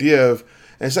right? The idea of,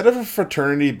 instead of a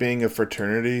fraternity being a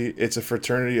fraternity, it's a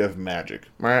fraternity of magic.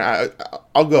 All right?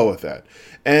 I'll go with that.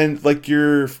 And, like,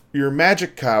 your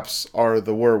magic cops are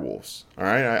the werewolves. All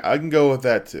right? I can go with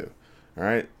that, too. All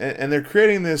right? And they're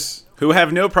creating this... Who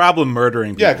have no problem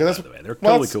murdering people, yeah, because that's... by the way. They're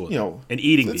totally cool with it. And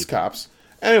eating it's people. Cops.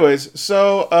 Anyways,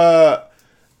 so,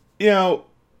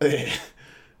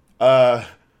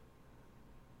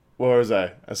 where was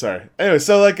I? Sorry. Anyway,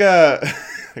 so like I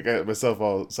got myself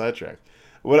all sidetracked.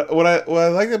 What I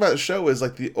like about the show is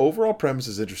like the overall premise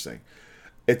is interesting.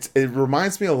 It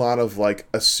reminds me a lot of like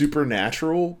a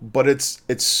Supernatural, but it's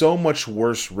so much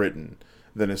worse written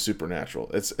than a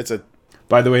Supernatural. It's a...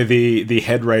 By the way, the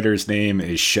head writer's name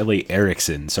is Shelley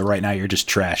Erickson. So right now you're just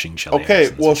trashing Shelley okay,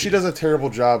 Erickson. well, she does a terrible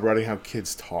job writing how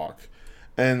kids talk.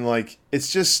 And like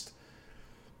it's just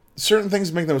certain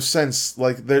things make no sense.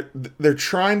 Like they're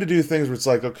trying to do things where it's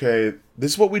like, okay,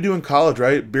 this is what we do in college,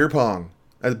 right? Beer pong.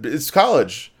 It's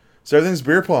college, so everything's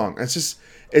beer pong.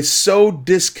 It's so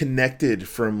disconnected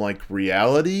from like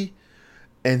reality,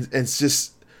 and it's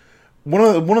just one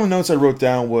of the notes I wrote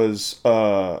down was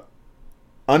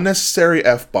unnecessary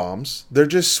F-bombs. They're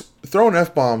just throwing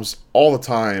F-bombs all the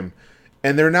time,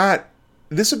 and they're not.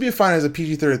 This would be fine as a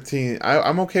PG-13.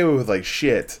 I'm okay with like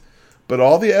shit. But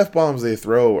all the F-bombs they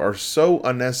throw are so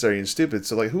unnecessary and stupid.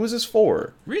 So, like, who is this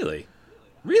for? Really?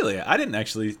 I didn't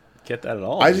actually get that at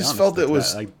all. I just felt it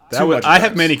was too much. I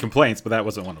have many complaints, but that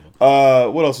wasn't one of them.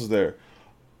 What else was there?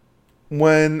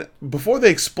 Before they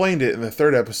explained it in the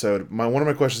 3rd episode, one of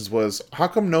my questions was, how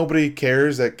come nobody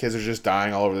cares that kids are just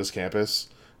dying all over this campus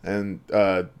and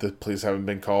the police haven't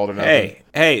been called or nothing?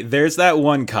 Hey, there's that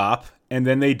one cop, and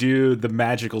then they do the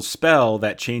magical spell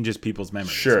that changes people's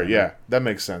memories. Sure, yeah, that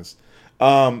makes sense.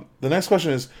 The next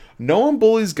question is, no one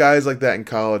bullies guys like that in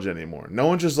college anymore. No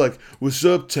one's just like, what's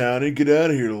up, Townie? Get out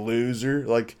of here, loser.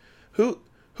 Like, who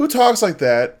talks like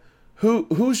that?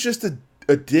 Who's just a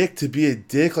dick to be a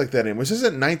dick like that anymore? This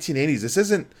isn't 1980s. This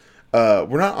isn't,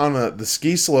 we're not on the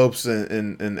ski slopes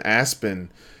in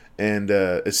Aspen and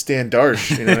it's Stan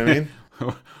Darsh, you know what I mean?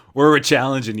 We're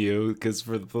challenging you because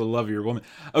for the love of your woman.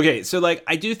 Okay, so like,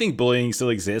 I do think bullying still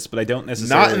exists, but I don't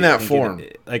necessarily... Not in that form.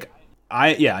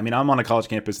 I'm on a college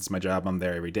campus. It's my job. I'm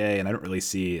there every day, and I don't really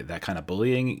see that kind of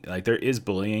bullying. Like, there is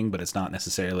bullying, but it's not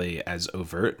necessarily as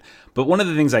overt. But one of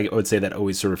the things I would say that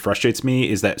always sort of frustrates me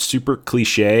is that super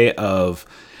cliche of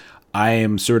I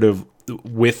am sort of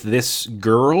with this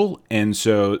girl, and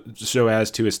so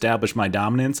as to establish my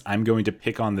dominance, I'm going to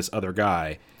pick on this other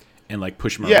guy and like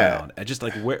push him around. I just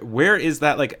like where is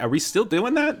that? Like, are we still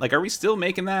doing that? Like, are we still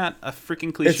making that a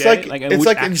freaking cliche? It's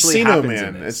like Encino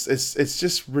Man. It's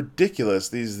just ridiculous.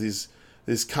 These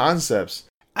concepts.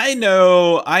 I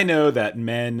know that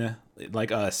men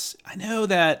like us, I know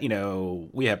that,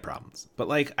 we have problems, but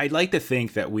like, I'd like to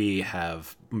think that we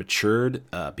have matured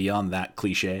beyond that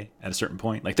cliche at a certain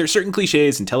point. Like, there's certain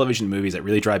cliches in television and movies that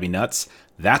really drive me nuts.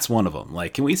 That's one of them.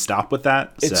 Like, can we stop with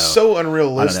that? It's so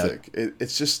unrealistic.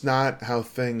 It's just not how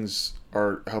things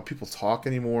are, how people talk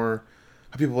anymore,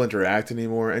 how people interact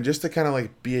anymore. And just to kind of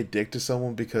like be a dick to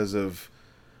someone because of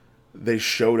they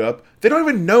showed up. They don't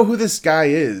even know who this guy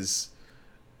is.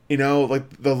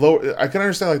 Like the lower, I can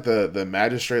understand like the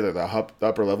magistrate, like the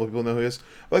upper level people know who he is.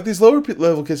 But like these lower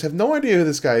level kids have no idea who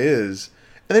this guy is,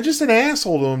 and they're just an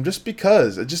asshole to him just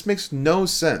because. It just makes no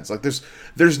sense. Like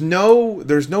there's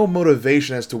no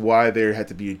motivation as to why they had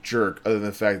to be a jerk other than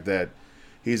the fact that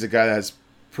he's a guy that has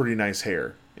pretty nice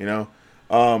hair.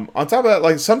 On top of that,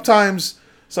 like sometimes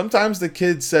the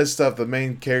kid says stuff, the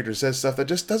main character says stuff that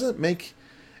just doesn't make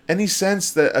any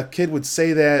sense that a kid would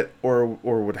say that or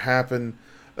would happen.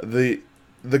 The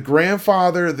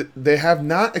grandfather, they have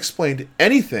not explained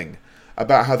anything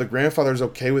about how the grandfather is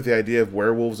okay with the idea of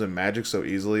werewolves and magic so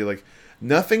easily. Like,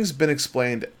 nothing's been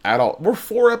explained at all. We're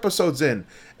 4 episodes in,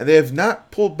 and they have not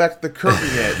pulled back the curtain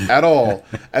yet at all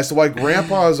as to why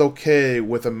Grandpa is okay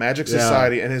with a magic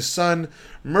society and his son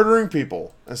murdering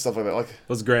people and stuff like that. Like,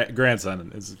 his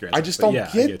grandson. I just don't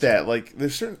get that. Like,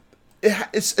 there's certain.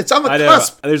 It's on the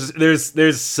cusp.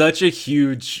 There's such a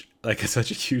huge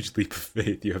leap of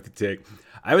faith you have to take.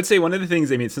 I would say one of the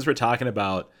things. I mean, since we're talking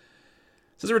about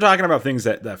things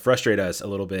that frustrate us a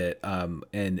little bit,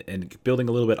 and building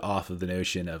a little bit off of the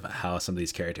notion of how some of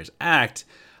these characters act,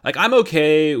 like I'm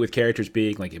okay with characters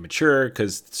being like immature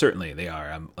because certainly they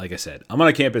are. Like I said, I'm on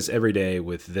a campus every day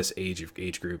with this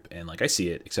age group, and like I see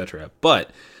it, etc. But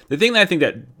the thing that I think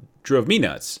that drove me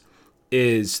nuts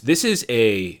is so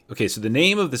the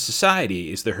name of the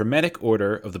society is the Hermetic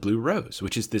Order of the Blue Rose,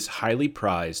 which is this highly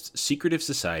prized, secretive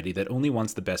society that only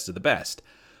wants the best of the best.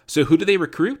 So who do they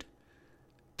recruit?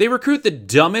 They recruit the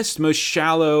dumbest, most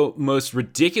shallow, most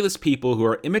ridiculous people who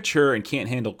are immature and can't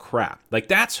handle crap. Like,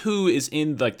 that's who is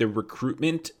in like the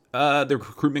recruitment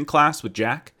class with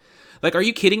Jack. Like, are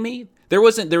you kidding me? There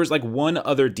was like one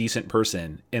other decent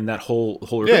person in that whole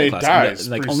recruitment class. Dies.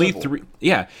 Like only simple. 3.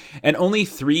 Yeah, and only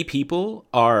 3 people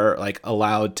are like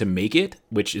allowed to make it,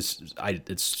 which is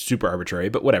it's super arbitrary,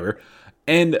 but whatever.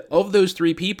 And of those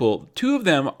 3 people, 2 of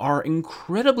them are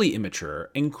incredibly immature,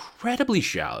 incredibly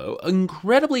shallow,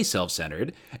 incredibly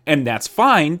self-centered, and that's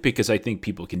fine because I think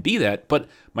people can be that. But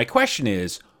my question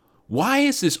is, why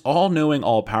is this all-knowing,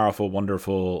 all-powerful,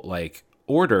 wonderful like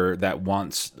order that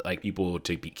wants like people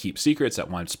to keep secrets, that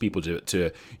wants people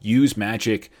to use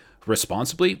magic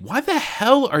responsibly? Why the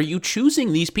hell are you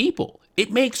choosing these people?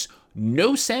 It makes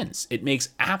no sense. It makes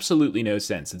absolutely no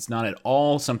sense. It's not at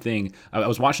all something. I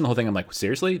was watching the whole thing. I'm like,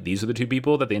 seriously? These are the 2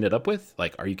 people that they ended up with?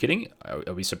 Like, are you kidding?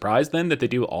 Are we surprised then that they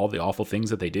do all the awful things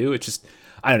that they do? It's just,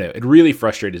 I don't know. It really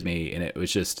frustrated me. And it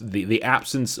was just the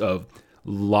absence of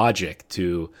logic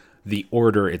to the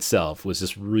order itself was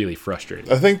just really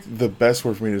frustrating. I think the best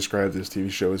word for me to describe this TV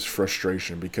show is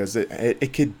frustration, because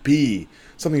it could be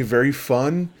something very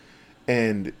fun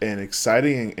and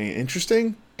exciting and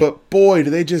interesting, but boy, do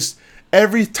they just,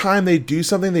 every time they do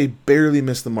something, they barely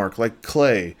miss the mark. Like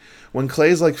Clay. When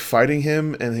Clay's like fighting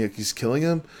him and he's killing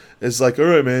him, it's like, all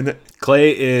right, man.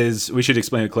 Clay is, we should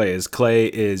explain what Clay is. Clay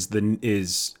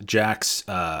is Jack's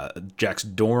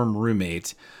dorm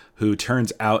roommate, who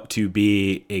turns out to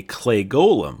be a clay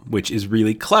golem, which is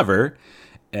really clever.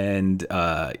 And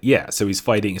so he's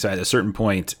fighting. So at a certain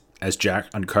point, as Jack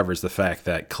uncovers the fact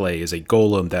that Clay is a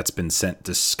golem that's been sent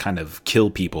to kind of kill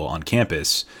people on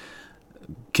campus,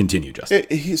 continue,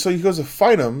 Justin. So he goes to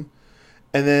fight him,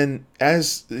 and then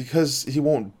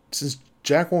since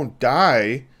Jack won't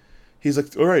die, he's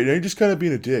like, all right, now you're just kind of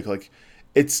being a dick. Like,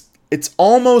 it's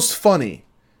almost funny.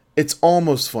 It's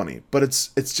almost funny, but it's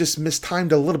just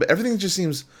mistimed a little bit. Everything just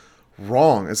seems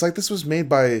wrong. It's like this was made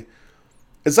by.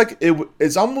 It's like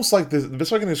it's almost like the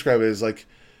best way I can describe it is like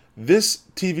this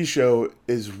TV show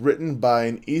is written by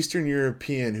an Eastern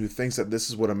European who thinks that this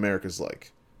is what America's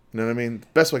like. You know what I mean?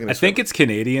 Best way I can describe I think it's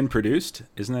Canadian produced,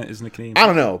 isn't it? Isn't it Canadian? I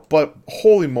don't know, but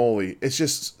holy moly, it's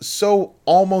just so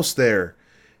almost there.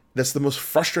 That's the most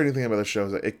frustrating thing about the show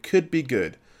is that it could be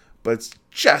good, but it's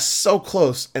just so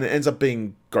close, and it ends up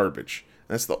being garbage.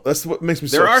 That's what makes me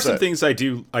so upset. There are some things I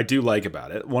do like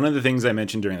about it. One of the things I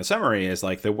mentioned during the summary is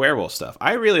like the werewolf stuff.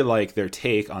 I really like their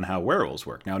take on how werewolves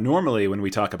work. Now, normally when we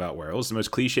talk about werewolves, the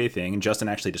most cliche thing, and Justin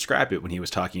actually described it when he was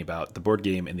talking about the board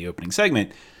game in the opening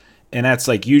segment, and that's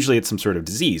like usually it's some sort of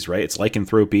disease, right? It's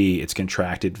lycanthropy, it's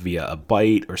contracted via a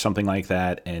bite or something like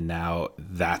that, and now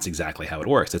that's exactly how it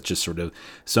works. It's just sort of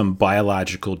some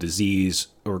biological disease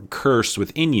or curse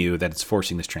within you that it's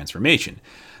forcing this transformation.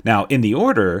 Now, in the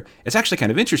order, it's actually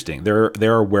kind of interesting. There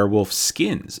are werewolf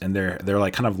skins, and they're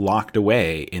like kind of locked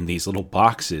away in these little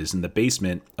boxes in the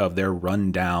basement of their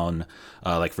rundown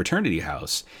like fraternity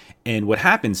house. And what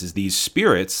happens is these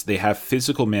spirits, they have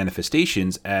physical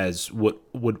manifestations as what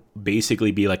would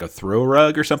basically be like a throw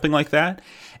rug or something like that.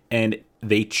 And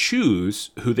they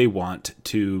choose who they want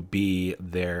to be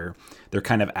their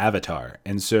kind of avatar.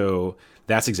 And so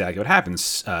that's exactly what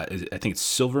happens. I think it's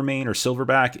Silvermane or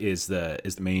Silverback is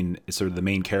sort of the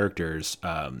main character's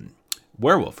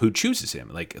werewolf who chooses him,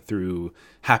 like through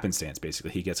happenstance. Basically,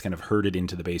 he gets kind of herded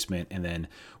into the basement, and then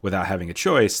without having a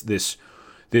choice, this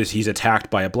he's attacked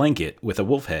by a blanket with a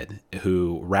wolf head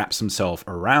who wraps himself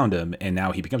around him, and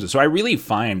now he becomes it. So I really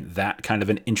find that kind of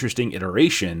an interesting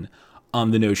iteration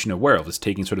on the notion of werewolf. Is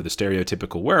taking sort of the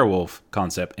stereotypical werewolf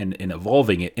concept and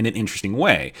evolving it in an interesting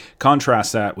way.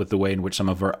 Contrast that with the way in which some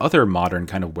of our other modern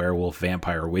kind of werewolf,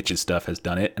 vampire, witches stuff has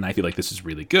done it, and I feel like this is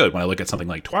really good. When I look at something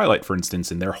like Twilight, for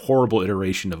instance, and their horrible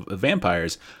iteration of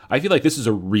vampires, I feel like this is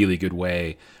a really good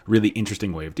way, really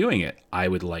interesting way of doing it. I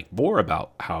would like more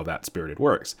about how that spirited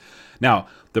works. Now,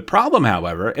 the problem,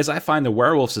 however, is I find the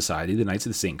Werewolf Society, the Knights of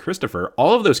the St. Christopher,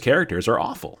 all of those characters are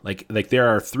awful. Like there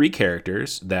are 3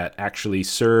 characters that actually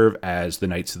serve as the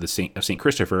Knights of the St.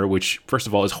 Christopher, which, first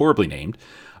of all, is horribly named.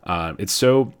 It's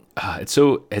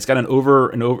got an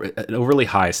overly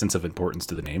high sense of importance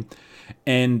to the name,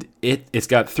 and it's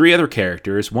got 3 other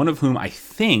characters, one of whom I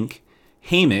think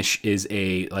Hamish is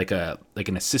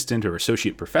an assistant or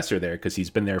associate professor there, because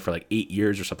he's been there for like 8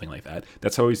 years or something like that.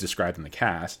 That's how he's described in the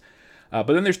cast. But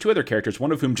then there's 2 other characters,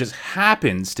 one of whom just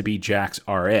happens to be Jack's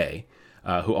RA,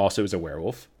 who also is a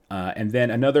werewolf. And then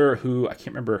another who I can't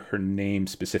remember her name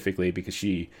specifically, because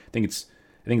I think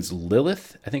it's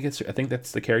Lilith. I think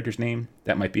that's the character's name.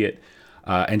 That might be it.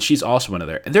 And she's also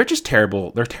another. And they're just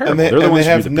terrible. They're terrible. They're the ones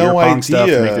who do the beer pong stuff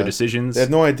and make their decisions. They have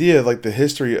no idea like the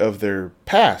history of their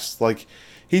past. Like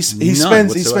he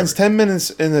spends 10 minutes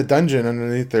in the dungeon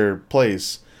underneath their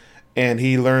place, and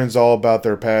he learns all about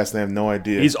their past, and they have no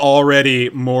idea. He's already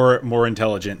more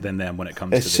intelligent than them when it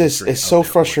comes to the history. It's so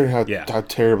frustrating how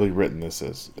terribly written this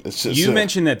is. It's just you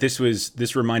mentioned that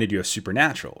this reminded you of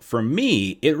Supernatural. For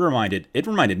me, it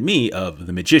reminded me of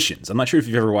The Magicians. I'm not sure if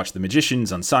you've ever watched The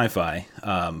Magicians on Sci-Fi,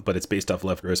 but it's based off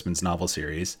Lev Grossman's novel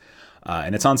series.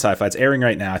 And it's on Sci-Fi. It's airing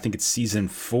right now. I think it's season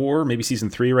 4, maybe season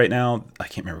 3 right now. I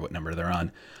can't remember what number they're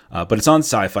on. But it's on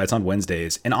Sci-Fi. It's on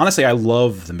Wednesdays. And honestly, I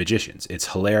love The Magicians.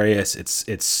 It's hilarious.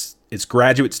 It's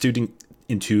graduate student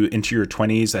into your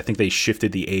 20s. I think they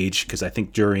shifted the age, because I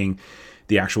think during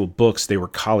the actual books they were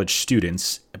college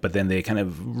students, but then they kind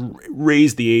of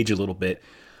raised the age a little bit.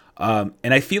 And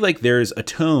I feel like there's a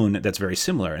tone that's very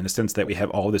similar, in the sense that we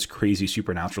have all this crazy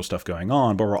supernatural stuff going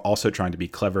on, but we're also trying to be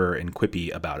clever and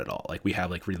quippy about it all. Like we have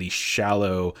like really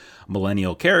shallow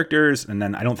millennial characters, and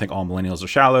then I don't think all millennials are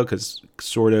shallow, because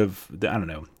sort of, I don't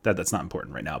know, that's not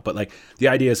important right now. But like the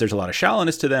idea is there's a lot of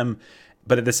shallowness to them,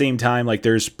 but at the same time, like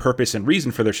there's purpose and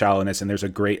reason for their shallowness, and there's a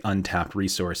great untapped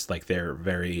resource. Like they're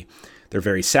very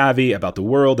savvy about the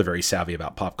world. They're very savvy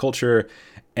about pop culture.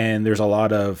 And there's a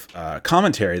lot of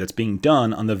commentary that's being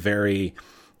done on the very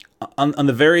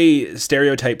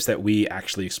stereotypes that we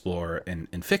actually explore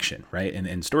in fiction, right?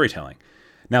 In storytelling.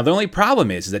 Now, the only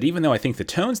problem is that even though I think the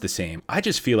tone's the same, I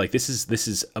just feel like this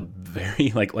is a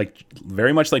very like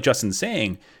very much like Justin's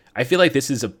saying. I feel like this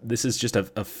is just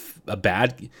a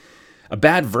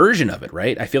bad version of it,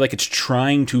 right? I feel like it's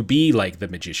trying to be like The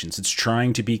Magicians. It's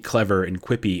trying to be clever and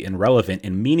quippy and relevant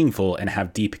and meaningful and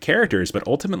have deep characters, but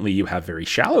ultimately you have very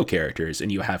shallow characters, and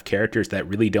you have characters that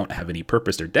really don't have any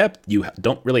purpose or depth. You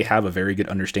don't really have a very good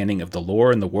understanding of the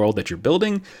lore and the world that you're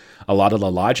building. A lot of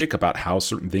the logic about how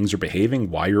certain things are behaving,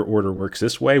 why your order works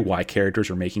this way, why characters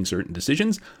are making certain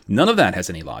decisions, none of that has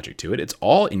any logic to it. It's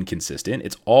all inconsistent.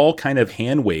 It's all kind of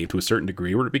hand-waved to a certain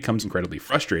degree, where it becomes incredibly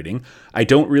frustrating. I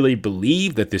don't really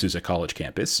believe that this is a college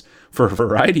campus for a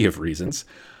variety of reasons.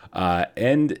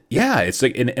 And yeah, it's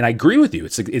like, and I agree with you.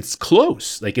 It's like, it's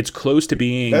close. Like it's close to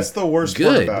being That's the worst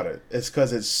good. part about it. It's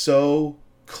because it's so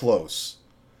close.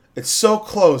 It's so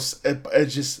close. It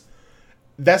just,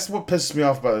 that's what pisses me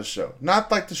off about the show.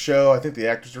 Not like the show. I think the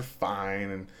actors are fine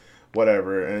and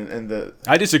whatever. And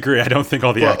I disagree. I don't think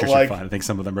all the actors are fine. I think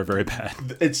some of them are very bad.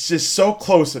 It's just so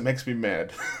close. It makes me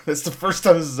mad. That's the first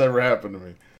time this has ever happened to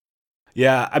me.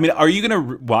 Yeah, I mean, are you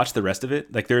gonna watch the rest of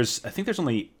it? Like, I think there's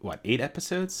only 8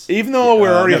 episodes. Even though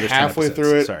we're already there's halfway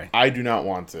through it, Sorry. I do not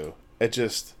want to. It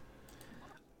just,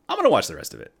 I'm gonna watch the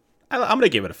rest of it. I'm gonna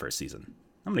give it a first season.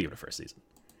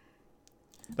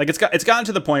 Like it's gotten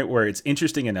to the point where it's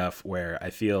interesting enough where I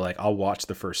feel like I'll watch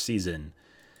the first season,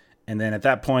 and then at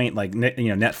that point, like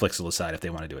Netflix will decide if they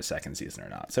want to do a second season or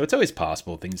not. So it's always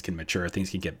possible. Things can mature, things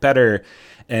can get better.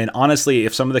 And honestly,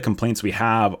 if some of the complaints we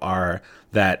have are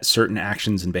that certain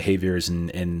actions and behaviors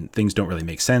and things don't really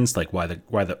make sense, like why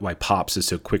Pops is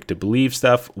so quick to believe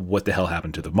stuff, what the hell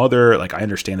happened to the mother? Like I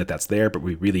understand that that's there, but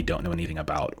we really don't know anything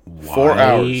about why 4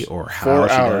 hours or how 4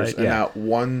 she hours, died. and not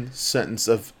one sentence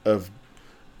of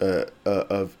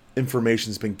information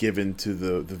has been given to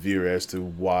the viewer as to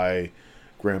why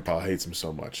Grandpa hates him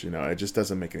so much. It just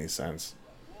doesn't make any sense.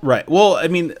 Right. Well, I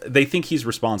mean, they think he's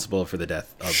responsible for the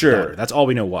death of the daughter. That's all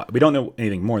we know. We don't know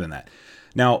anything more than that.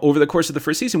 Now, over the course of the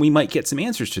first season, we might get some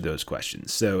answers to those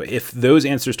questions. So if those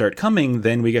answers start coming,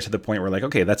 then we get to the point where like,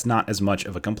 okay, that's not as much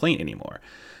of a complaint anymore.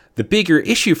 The bigger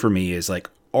issue for me is like,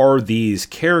 are these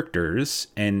characters,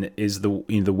 and is the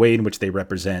way in which they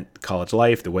represent college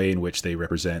life, the way in which they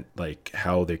represent like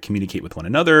how they communicate with one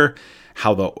another,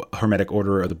 how the Hermetic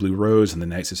Order of the Blue Rose and the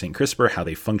Knights of St. Crispr, how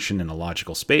they function in a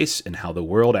logical space and how the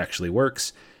world actually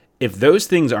works. If those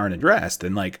things aren't addressed,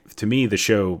 then like to me, the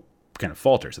show kind of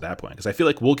falters at that point, because I feel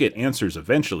like we'll get answers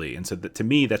eventually. And so that, to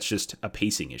me, that's just a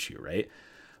pacing issue, right?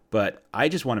 But I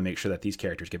just want to make sure that these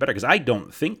characters get better, because I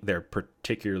don't think they're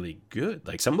particularly good.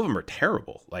 Like some of them are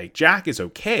terrible. Like Jack is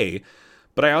okay,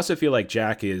 but I also feel like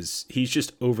he's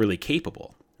just overly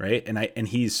capable, right? And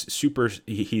he's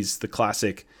the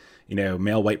classic,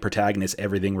 male white protagonist.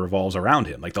 Everything revolves around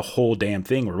him. Like the whole damn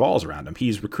thing revolves around him.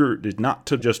 He's recruited not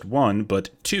to just one,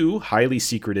 but two highly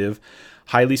secretive,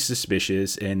 highly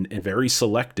suspicious, and very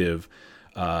selective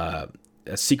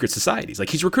secret societies.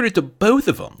 Like he's recruited to both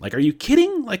of them. Like, are you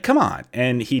kidding? Like, come on.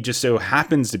 And he just so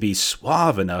happens to be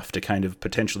suave enough to kind of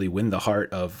potentially win the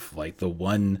heart of like the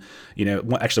one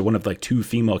of like two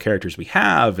female characters we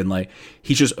have. And like,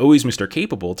 he's just always Mr.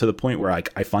 Capable, to the point where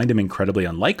I find him incredibly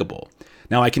unlikable.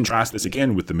 Now I contrast this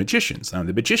again with the Magicians. Now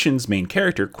the Magicians' main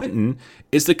character, Quentin,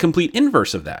 is the complete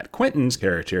inverse of that. Quentin's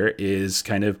character is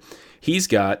he's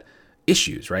got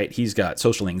issues, right? He's got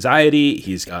social anxiety.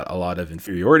 He's got a lot of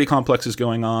inferiority complexes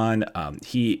going on.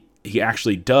 He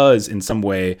actually does, in some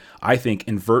way, I think,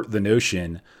 invert the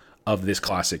notion of this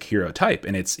classic hero type.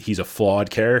 And he's a flawed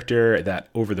character that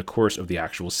over the course of the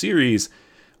actual series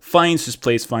finds his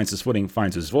place, finds his footing,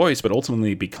 finds his voice, but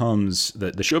ultimately becomes,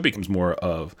 the show becomes more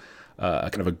of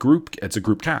kind of a group. It's a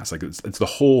group cast. Like it's the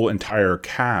whole entire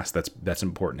cast that's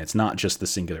important. It's not just the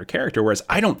singular character. Whereas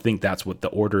I don't think that's what the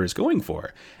Order is going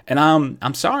for. And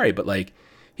I'm sorry, but like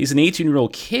he's an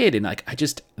 18-year-old kid, and like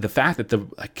the fact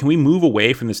that can we move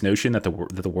away from this notion that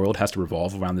the world has to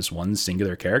revolve around this one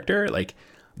singular character? Like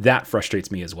that frustrates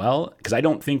me as well, because I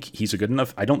don't think he's a good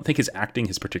enough. I don't think his acting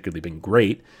has particularly been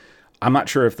great. I'm not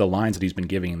sure if the lines that he's been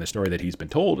giving in the story that he's been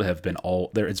told have been all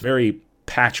there. It's very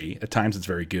patchy. At times it's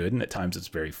very good, and at times it's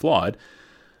very flawed.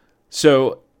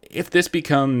 So if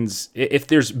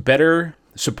there's better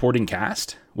supporting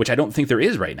cast, which I don't think there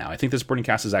is right now, I think the supporting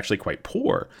cast is actually quite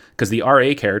poor, because the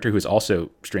RA character, who is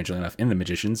also, strangely enough, in The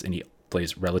Magicians, and he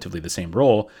plays relatively the same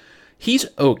role, he's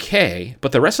okay,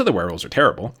 but the rest of the werewolves are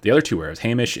terrible. The other two werewolves,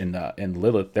 Hamish and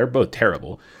Lilith, they're both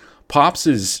terrible. Pops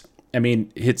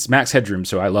it's Max Headroom,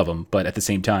 so I love him, but at the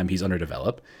same time, he's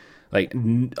underdeveloped. Like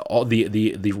all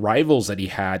the rivals that he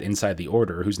had inside the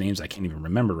Order, whose names I can't even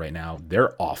remember right now,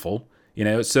 they're awful.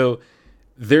 So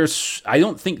I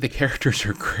don't think the characters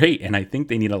are great, and I think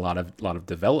they need a lot of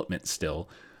development still.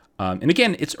 And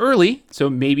again, it's early, so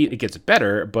maybe it gets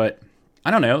better, but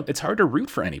I don't know. It's hard to root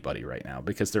for anybody right now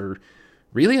because they're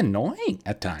really annoying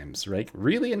at times, right?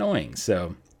 Really annoying.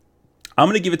 So I'm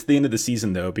going to give it to the end of the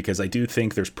season, though, because I do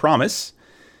think there's promise.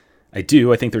 I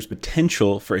think there's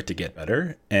potential for it to get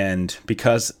better. And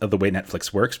because of the way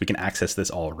Netflix works, we can access this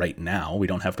all right now. We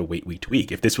don't have to wait week to week.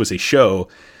 If this was a show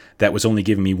that was only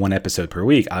giving me one episode per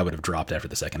week, I would have dropped after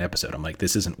the second episode. I'm like,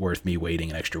 this isn't worth me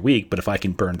waiting an extra week. But if I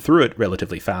can burn through it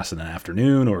relatively fast in an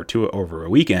afternoon or over a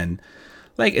weekend,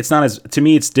 like it's not as, to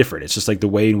me, it's different. It's just like the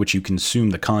way in which you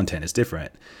consume the content is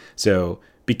different. So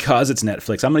because it's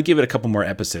Netflix, I'm going to give it a couple more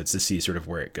episodes to see sort of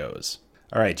where it goes.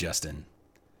 All right, Justin.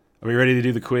 Are we ready to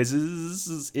do the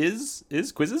quizzes?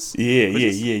 Quizzes?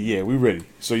 Yeah. We ready.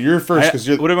 So you're first because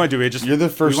you're. What am I doing? You're the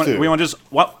first. We want to just.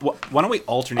 Why don't we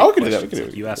alternate? We can do that.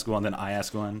 Like you ask one, then I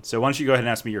ask one. So why don't you go ahead and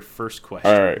ask me your first question?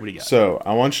 All right. What do you got? So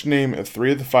I want you to name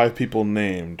 3 of the 5 people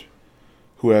named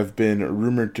who have been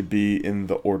rumored to be in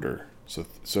the Order.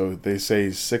 So they say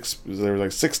 6. There were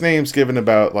like 6 names given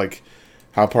about like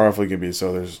how powerful he can be.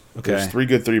 So there's 3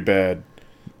 good, 3 bad.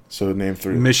 So name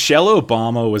 3. Michelle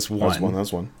Obama was one. That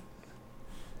was one.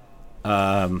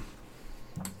 I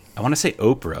want to say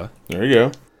Oprah. There you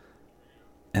go.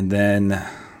 And then,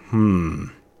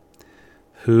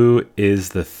 who is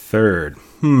the third?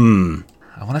 I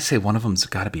want to say one of them's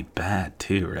got to be bad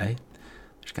too, right?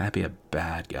 There's got to be a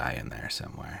bad guy in there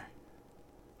somewhere.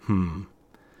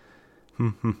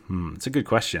 It's a good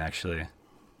question, actually. I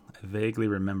vaguely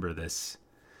remember this.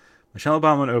 Michelle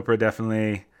Obama and Oprah,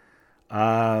 definitely.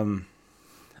 I'm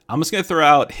just going to throw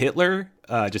out Hitler.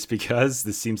 Just because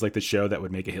this seems like the show that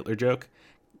would make a Hitler joke,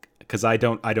 because I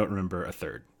don't remember a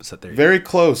third. So Very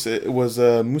close. It was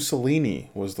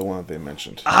Mussolini was the one that they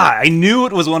mentioned. I knew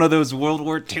it was one of those World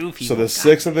War II people. So the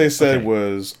 6 that they said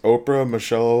was Oprah,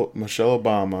 Michelle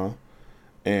Obama,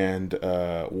 and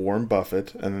Warren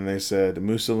Buffett, and then they said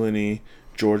Mussolini,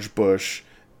 George Bush,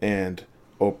 and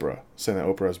Oprah, saying that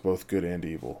Oprah is both good and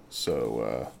evil.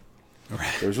 So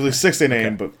there was really 6 they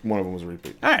named, but one of them was a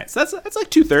repeat. All right, so that's like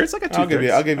 2/3, like a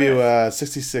 2/3. I'll give you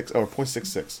 66 or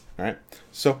 0.66. All right,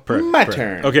 so my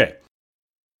turn. Okay,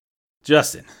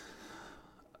 Justin,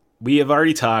 we have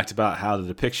already talked about how the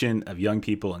depiction of young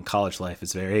people in college life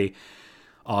is very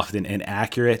often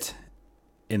inaccurate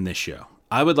in this show.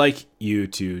 I would like you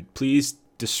to please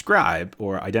describe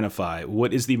or identify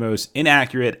what is the most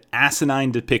inaccurate,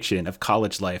 asinine depiction of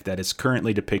college life that is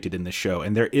currently depicted in this show,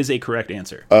 and there is a correct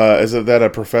answer. Is it that a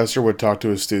professor would talk to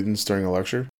his students during a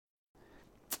lecture?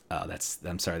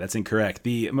 I'm sorry, that's incorrect.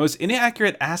 The most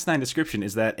inaccurate, asinine description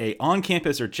is that a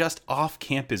on-campus or just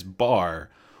off-campus bar,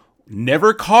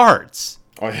 never cards,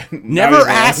 never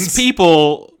asks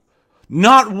people.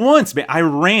 Not once, man.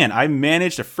 I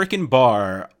managed a freaking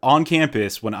bar on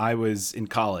campus when I was in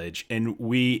college, and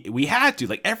we had to,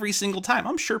 like, every single time.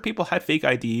 I'm sure people had fake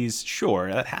IDs. Sure,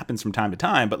 that happens from time to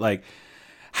time, but like,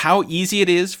 how easy it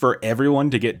is for everyone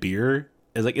to get beer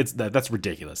is like, that's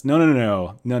ridiculous.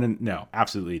 No.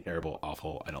 Absolutely terrible,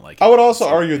 awful. I don't like it. I would also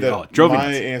argue that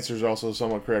my nuts. answer is also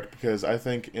somewhat correct, because I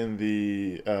think in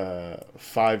the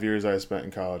 5 years I spent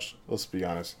in college, let's be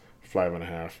honest,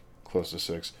 5.5. Close to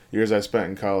 6 years I spent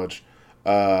in college,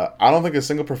 I don't think a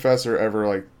single professor ever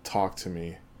like talked to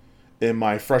me in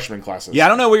my freshman classes. Yeah, I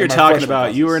don't know what you're talking about.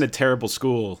 Classes. You were in a terrible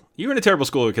school.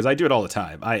 Because I do it all the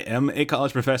time. I am a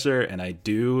college professor, and I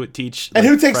do teach. And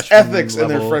who takes ethics in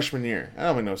their freshman year? That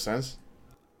don't make no sense.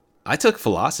 I took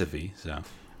philosophy, so.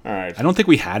 All right. I don't think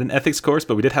we had an ethics course,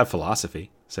 but we did have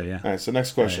philosophy. So yeah. All right. So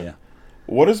next question: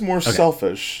 What is more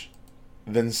selfish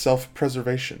than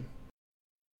self-preservation?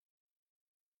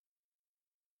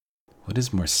 What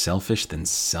is more selfish than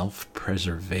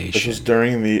self-preservation? This was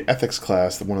during the ethics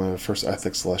class, one of the first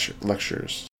ethics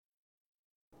lectures.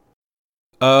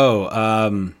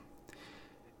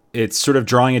 It's sort of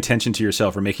drawing attention to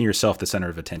yourself or making yourself the center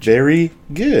of attention. Very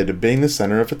good, being the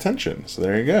center of attention. So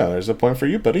there you go. There's a point for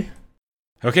you, buddy.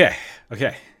 Okay.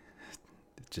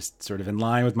 Just sort of in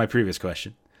line with my previous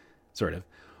question. Sort of.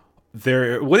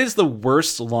 What is the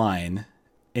worst line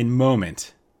in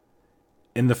moment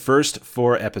in the first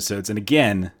 4 episodes? And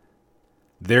again,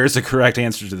 there's a correct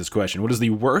answer to this question. What is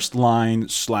the worst line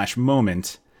 /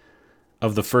 moment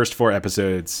of the first 4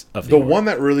 episodes of the one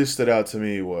that really stood out to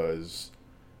me was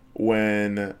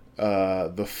when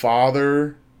the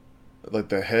father, like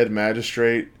the head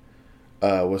magistrate,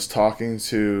 was talking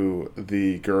to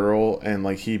the girl, and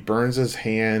like he burns his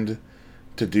hand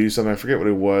to do something. I forget what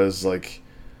it was. Like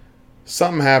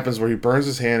something happens where he burns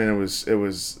his hand, and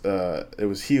it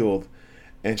was healed.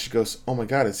 And she goes, "Oh my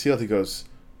God, it's healed." He goes,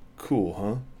 "Cool,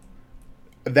 huh?"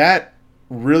 That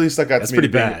really stuck out to me. That's pretty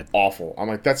bad. Awful. I'm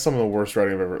like, that's some of the worst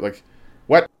writing I've ever. Like,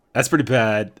 what? That's pretty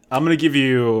bad. I'm gonna give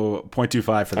you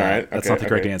 0.25 for that. All right, that's not the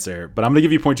correct answer, but I'm gonna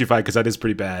give you 0.25 because that is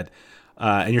pretty bad.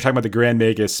 And you're talking about the Grand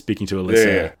Magus speaking to Alyssa.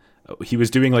 Yeah. He was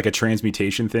doing like a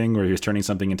transmutation thing where he was turning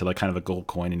something into like kind of a gold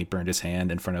coin, and he burned his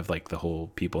hand in front of like the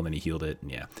whole people, and then he healed it. And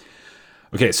yeah.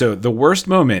 Okay, so the worst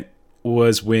moment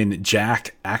was when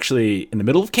Jack actually, in the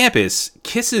middle of campus,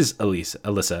 kisses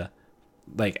Alyssa,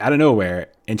 like out of nowhere,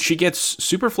 and she gets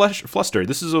super flustered.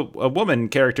 This is a woman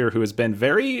character who has been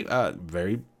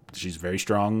she's very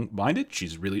strong-minded.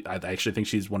 I actually think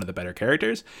she's one of the better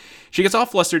characters. She gets all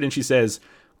flustered, and she says,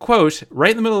 quote,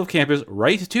 right in the middle of campus,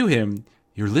 right to him,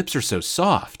 "Your lips are so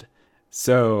soft."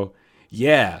 So,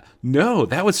 yeah, no,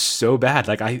 that was so bad.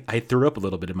 Like, I threw up a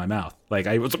little bit in my mouth. Like,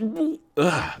 it was awful.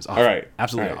 All right.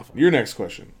 Absolutely awful. Your next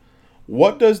question.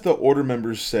 What does the Order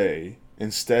members say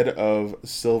instead of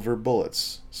silver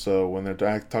bullets? So when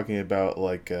they're talking about,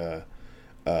 like,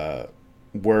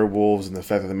 werewolves and the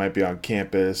fact that they might be on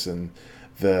campus, and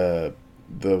the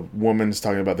woman's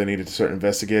talking about they needed to start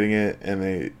investigating it, and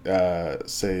they're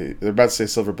about to say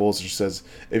silver bullets, and she says,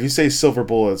 "If you say silver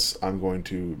bullets, I'm going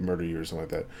to murder you," or something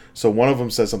like that. So one of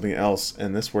them says something else,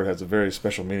 and this word has a very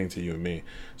special meaning to you and me.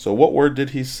 So what word did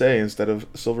he say instead of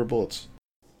silver bullets?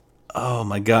 Oh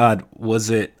my God, was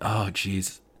it? Oh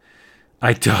jeez,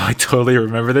 I totally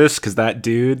remember this because that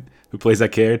dude who plays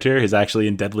that character is actually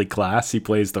in Deadly Class. He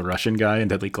plays the Russian guy in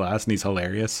Deadly Class, and he's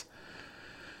hilarious.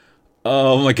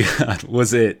 Oh my God,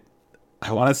 was it?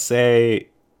 I want to say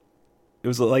it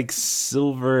was like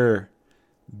silver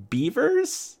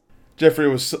beavers? Jeffrey, it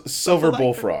was silver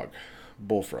bullfrog.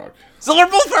 Bullfrog. Silver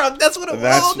bullfrog, that's what it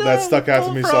was. That stuck out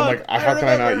to me, so I'm like, how can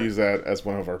I not use that as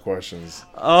one of our questions?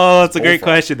 Oh, that's a great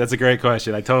question. That's a great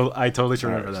question. I totally should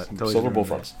remember that. Silver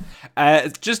bullfrogs.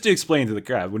 Just to explain to the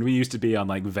crowd, when we used to be on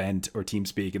like Vent or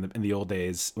TeamSpeak in the old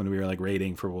days when we were like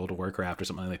raiding for World of Warcraft or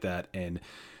something like that, and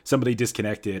somebody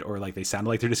disconnected or like they sounded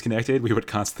like they're disconnected, we would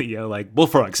constantly yell like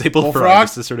bullfrog, say bullfrog, Bullfrog?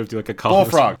 just to sort of do like a call.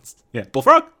 Bullfrog. Yeah,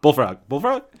 bullfrog, bullfrog,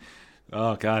 bullfrog.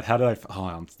 Oh God, how did I?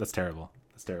 Oh, that's terrible.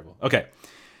 That's terrible. Okay,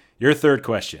 your third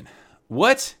question: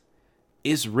 what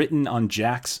is written on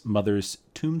Jack's mother's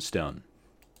tombstone?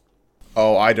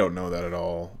 Oh, I don't know that at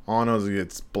all. All I know is it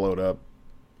gets blowed up.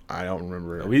 I don't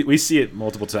remember it. We see it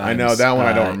multiple times. I know that one.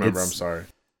 I don't remember. I'm sorry.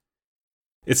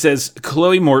 It says,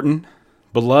 Chloe Morton,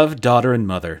 beloved daughter and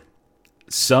mother,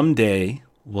 someday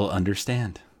will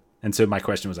understand. And so my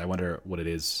question was, I wonder what it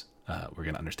is we're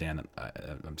going to understand.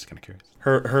 I'm just kind of curious.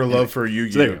 Her love for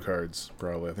Yu-Gi-Oh go. cards,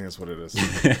 probably. I think that's what it is.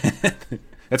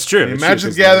 That's true. The That's Magic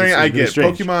true, the Gathering, it's I really get.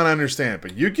 strange. Pokemon, I understand.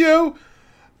 But Yu-Gi-Oh,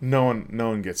 no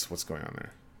one gets what's going on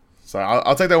there. So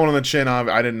I'll take that one on the chin.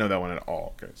 I didn't know that one at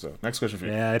all. Okay, so next question for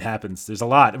you. Yeah, it happens. There's a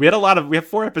lot. We have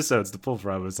 4 episodes to pull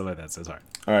from and stuff like that, so it's hard.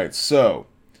 All right, so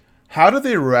how do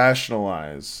they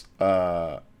rationalize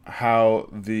how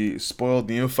the spoiled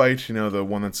neophyte, the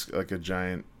one that's like a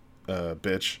giant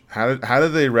bitch, how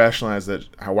did they rationalize that?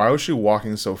 Why was she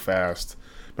walking so fast?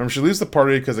 Remember, she leaves the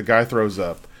party because the guy throws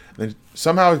up. And then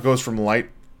somehow it goes from day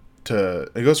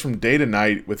to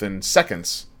night within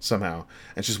seconds somehow,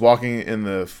 and she's walking in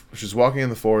the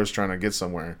forest trying to get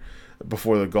somewhere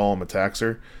before the golem attacks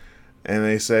her. And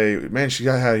they say, man, she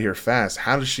got out of here fast.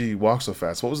 How did she walk so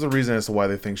fast? What was the reason as to why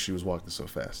they think she was walking so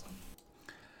fast?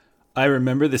 I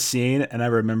remember the scene, and I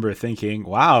remember thinking,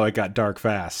 wow, it got dark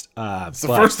fast. It's the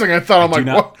first thing I thought. What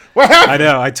happened? I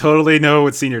know. I totally know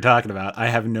what scene you're talking about. I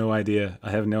have no idea.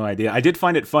 I did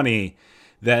find it funny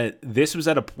that this was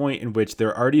at a point in which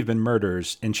there already been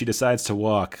murders, and she decides to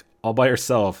walk all by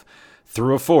herself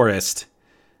through a forest.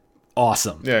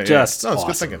 Awesome. Yeah. Just No, it's awesome.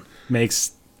 good thinking.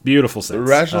 Makes beautiful sense. The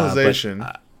rationalization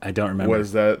but I don't remember.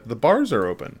 was that the bars are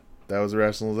open. That was the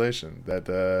rationalization.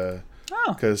 That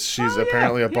because she's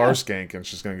apparently a bar skank and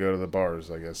she's going to go to the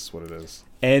bars. I guess is what it is.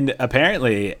 And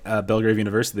apparently, Belgrave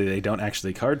University, they don't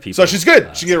actually card people. So she's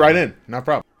good. She can get right in. No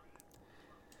problem.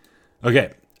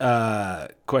 Okay.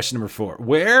 Question number 4.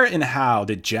 Where and how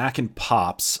did Jack and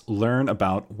Pops learn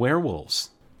about werewolves?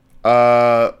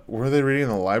 Were they reading in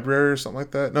the library or something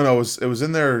like that? No, it was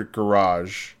in their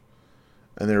garage,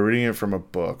 and they were reading it from a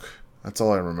book. That's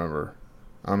all I remember.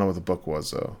 I don't know what the book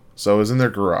was though. So it was in their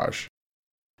garage.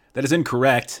 That is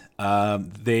incorrect.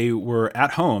 They were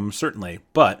at home, certainly,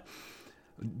 but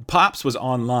Pops was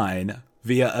online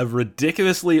via a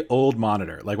ridiculously old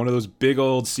monitor, like one of those big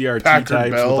old CRT Packard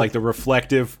types Bell. with like the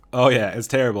reflective. Oh yeah, it's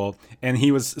terrible. And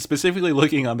he was specifically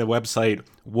looking on the website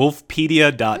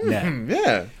wolfpedia.net.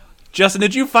 Yeah. Justin,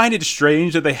 did you find it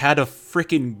strange that they had to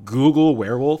freaking Google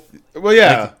werewolf? Well,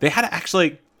 yeah. Like, they had to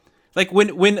actually, like, when,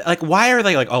 why are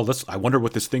they like, oh, I wonder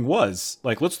what this thing was.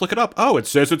 Like, let's look it up. Oh, it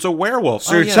says it's a werewolf.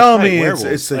 So oh, you're yeah, telling right, me werewolf.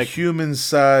 it's a Like,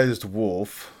 human-sized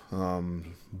wolf,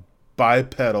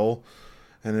 bipedal,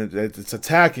 and it's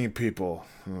attacking people.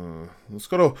 Let's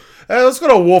go to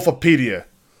Wolfopedia.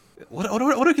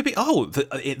 What it could be? Oh,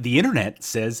 the internet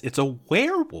says it's a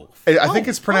werewolf. I think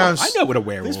it's pronounced. I know what a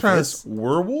werewolf It's pronounced is.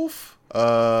 werewolf.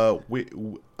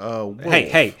 Werewolf.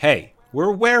 Hey.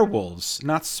 We're werewolves,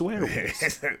 not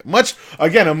swearwolves.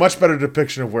 a much better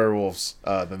depiction of werewolves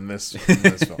than this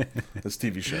film, this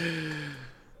TV show.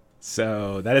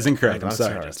 So that is incorrect. I'm That's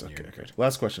sorry, all right. Justin. Okay, You're incorrect.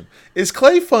 Last question. Is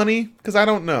Clay funny? Because I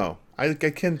don't know. I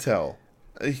can tell.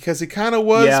 Because he kind of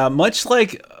was. Yeah, much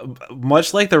like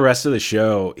the rest of the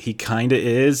show, he kind of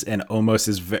is, and almost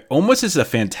is a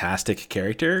fantastic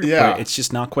character. Yeah, but it's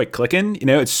just not quite clicking.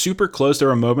 It's super close. There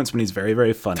are moments when he's very,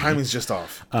 very funny. Timing's just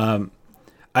off.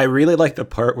 I really like the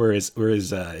part where his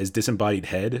disembodied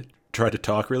head tried to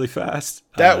talk really fast.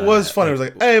 That was funny. It was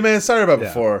like, "Hey man, sorry about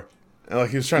before," and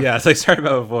like he was trying. Yeah, it's like sorry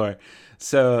about before.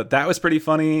 So that was pretty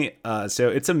funny. So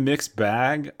it's a mixed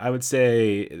bag. I would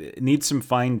say it needs some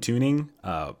fine tuning.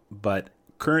 But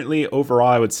currently, overall,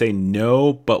 I would say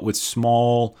no. But with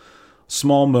small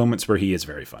moments where he is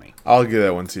very funny. I'll give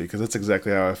that one to you because that's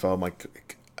exactly how I felt. I'm like,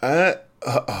 Yeah.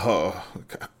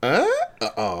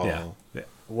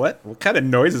 What kind of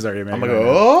noises are you making? I'm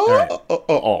like,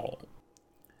 right.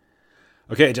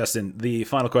 Okay, Justin, the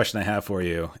final question I have for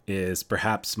you is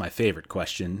perhaps my favorite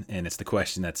question, and it's the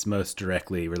question that's most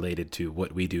directly related to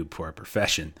what we do for our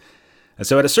profession. And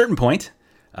so at a certain point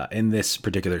in this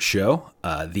particular show,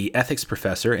 the ethics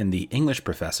professor and the English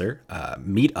professor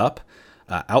meet up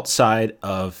outside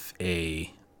of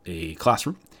a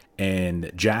classroom,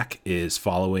 and Jack is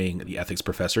following the ethics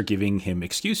professor, giving him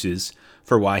excuses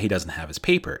for why he doesn't have his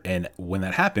paper. And when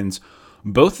that happens,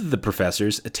 both of the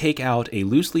professors take out a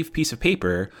loose leaf piece of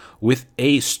paper with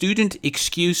a student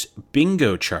excuse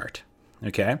bingo chart.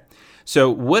 Okay?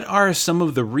 So what are some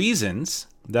of the reasons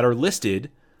that are listed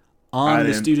on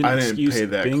the student I didn't excuse pay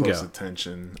that bingo. close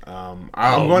attention. You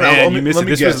missed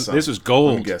it. This was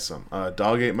gold. Let me guess some.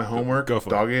 Dog ate my homework. Go for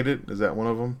it. Dog ate it. Is that one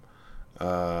of them?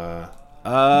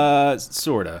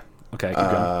 Sorta. Okay, keep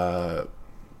going.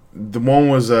 The one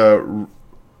was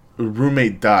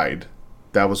roommate died.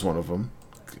 That was one of them.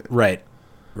 Right.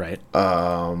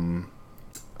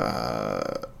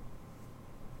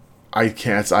 I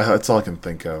can't. That's all I can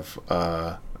think of.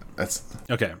 That's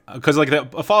Okay, because like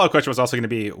a follow-up question was also going to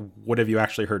be, what have you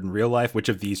actually heard in real life? Which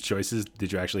of these choices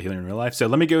did you actually hear in real life? So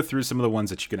let me go through some of the ones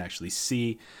that you can actually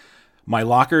see. My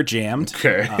locker jammed.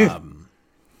 okay.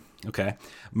 Okay.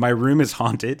 My room is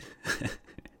haunted.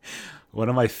 One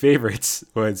of my favorites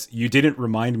was "You didn't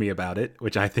remind me about it,"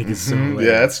 which I think is so hilarious.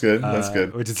 Yeah, that's good. That's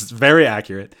good. Which is very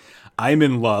accurate. I'm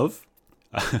in love.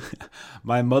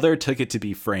 My mother took it to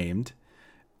be framed.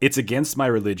 It's against my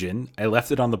religion. I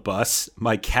left it on the bus.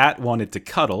 My cat wanted to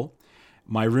cuddle.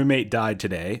 My roommate died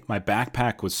today. My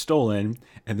backpack was stolen.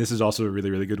 And this is also a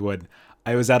really, really good one.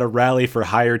 I was at a rally for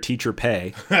higher teacher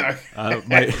pay. That's a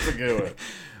good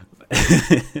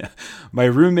one. My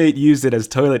roommate used it as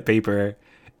toilet paper,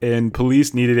 and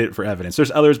police needed it for evidence. There's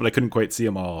others, but I couldn't quite see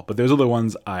them all. But those are the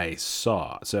ones I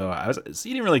saw. So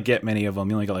you didn't really get many of them.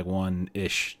 You only got like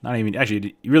one-ish. Not even,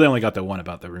 actually, you really only got the one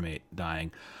about the roommate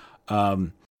dying.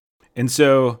 And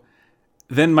so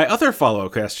then my other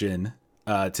follow-up question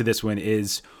to this one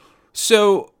is,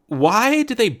 so why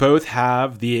do they both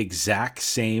have the exact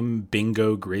same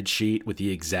bingo grid sheet with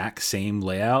the exact same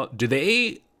layout? Do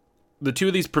they, the two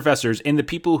of these professors and the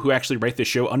people who actually write the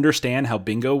show, understand how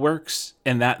bingo works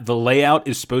and that the layout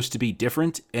is supposed to be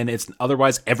different and it's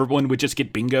otherwise everyone would just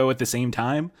get bingo at the same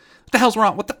time? What the hell's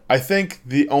wrong? I think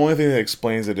the only thing that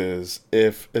explains it is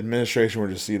if administration were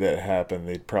to see that happen,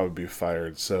 they'd probably be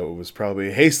fired. So it was probably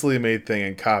a hastily made thing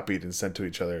and copied and sent to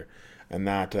each other, and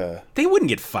not. They wouldn't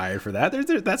get fired for that.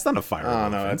 That's not a fire. Oh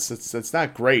no, it's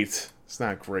not great. It's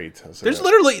not great. There's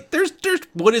literally there's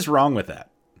what is wrong with that?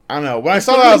 I don't know. When I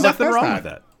saw that, I was like, nothing wrong with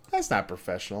that. That's not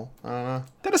professional. I don't know.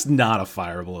 That is not a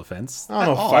fireable offense. I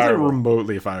don't know. That's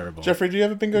remotely fireable. Jeffrey, do you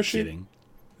have a bingo sheet? Kidding.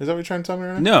 Is that what you're trying to tell me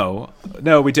right now?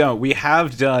 No, we don't. We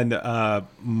have done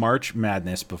March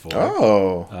Madness before.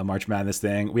 Oh. March Madness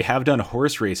thing. We have done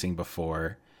horse racing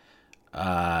before.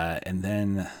 And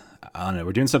then, I don't know,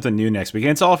 we're doing something new next week.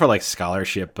 And it's all for like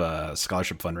scholarship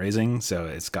fundraising. So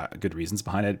it's got good reasons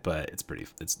behind it, but it's pretty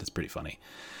funny.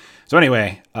 So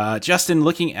anyway, Justin,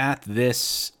 looking at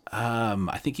this,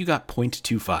 I think you got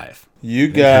 0.25. You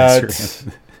got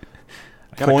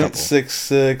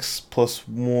 0.66 plus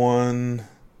 1.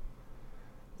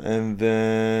 And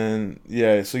then,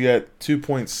 so you got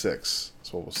 2.6. That's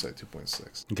what we'll say,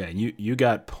 2.6. Okay, you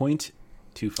got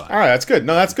 0.25. All right, that's good.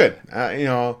 No, that's good.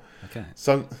 Okay.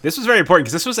 So this was very important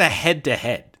because this was a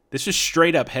head-to-head. This was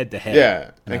straight up head-to-head.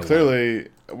 Yeah, and clearly,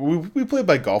 we play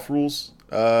by golf rules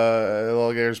at the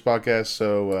Alligators podcast,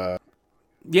 so...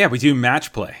 yeah, we do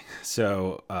match play,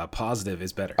 so positive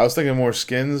is better. I was thinking more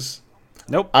skins...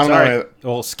 Nope. I don't know.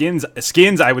 Well, skins.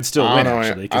 I would still win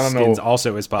actually because skins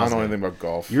also is positive. I don't know anything about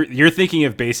golf. You're thinking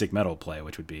of basic metal play,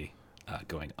 which would be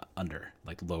going under,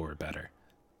 like lower better.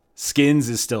 Skins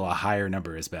is still a higher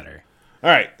number is better. All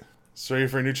right. So ready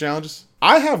for new challenges?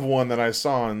 I have one that I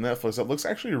saw on Netflix that looks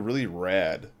actually really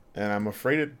rad, and I'm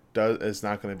afraid it's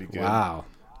not going to be good. Wow.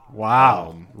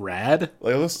 Rad?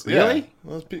 Like, really? Yeah,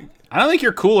 I don't think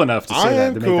you're cool enough to say that. I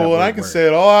am cool, and I can work. say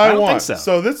it all I don't want. Think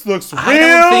so. This looks real I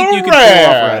don't think you can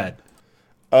pull off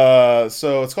rad.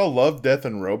 So it's called Love, Death,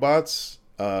 and Robots.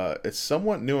 It's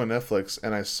somewhat new on Netflix,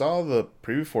 and I saw the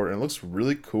preview for it, and it looks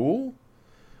really cool.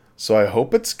 So I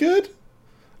hope it's good.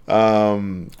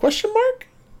 Question mark?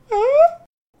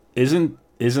 Isn't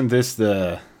this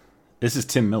this is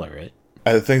Tim Miller, right?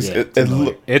 I think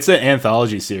it's an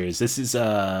anthology series. This is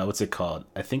what's it called?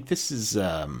 I think this is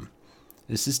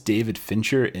David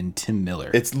Fincher and Tim Miller.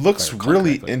 It looks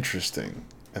really interesting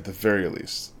at the very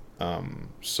least.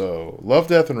 So Love,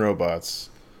 Death, and Robots.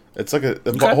 It's like a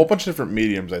whole bunch of different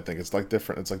mediums. I think it's like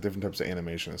different types of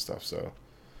animation and stuff. So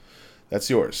that's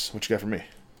yours. What you got for me?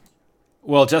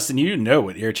 Well, Justin, you know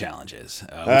what your challenge is. We've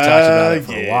talked about it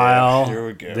for a while. Here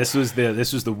we go. This was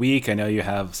the week. I know you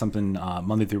have something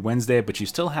Monday through Wednesday, but you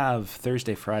still have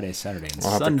Thursday, Friday, Saturday, and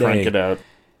I'll Sunday have to crank it out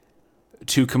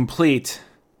to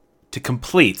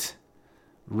complete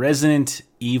Resident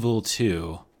Evil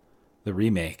 2, the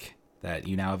remake that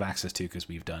you now have access to because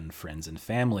we've done Friends and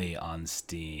Family on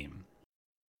Steam.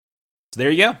 So there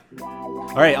you go.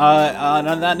 All right,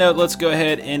 on that note, let's go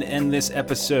ahead and end this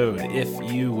episode. If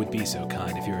you would be so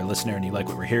kind, if you're a listener and you like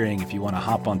what we're hearing, if you want to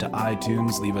hop onto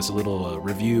iTunes, leave us a little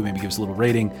review, maybe give us a little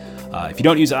rating. If you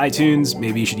don't use iTunes,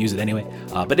 maybe you should use it anyway.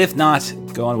 But if not,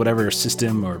 go on whatever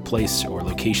system or place or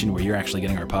location where you're actually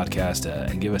getting our podcast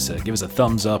and give us a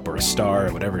thumbs up or a star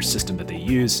or whatever system that they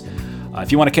use.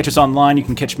 If you want to catch us online, you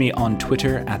can catch me on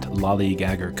Twitter at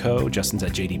LollygaggerCo. Justin's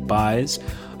at JDBuys.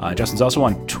 Justin's also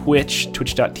on Twitch,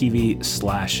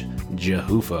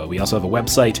 twitch.tv/Jehufa. We also have a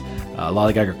website,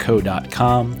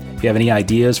 lollygaggerco.com. If you have any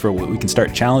ideas for what we can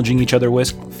start challenging each other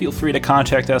with, feel free to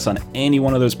contact us on any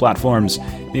one of those platforms.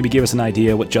 Maybe give us an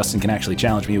idea what Justin can actually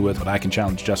challenge me with, what I can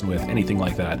challenge Justin with, anything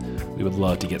like that. We would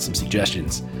love to get some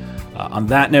suggestions. On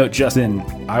that note, Justin,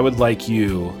 I would like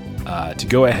you to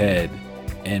go ahead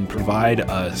and provide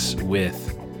us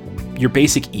with your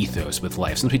basic ethos with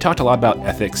life. Since we talked a lot about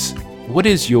ethics, what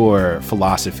is your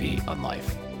philosophy on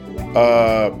life?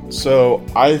 So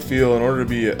I feel in order to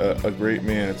be a great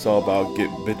man, it's all about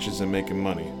getting bitches and making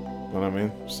money. You know what I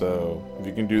mean? So if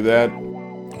you can do that,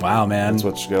 wow, man, that's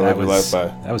what you gotta live your life by.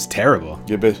 That was terrible.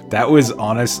 Get bitch. That was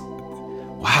honest.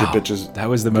 Wow. Get bitches. That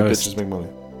was the get most. Bitches make money.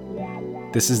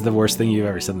 This is the worst thing you've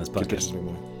ever said in this podcast. Get bitches make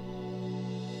money.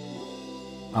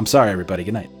 I'm sorry, everybody.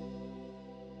 Good night.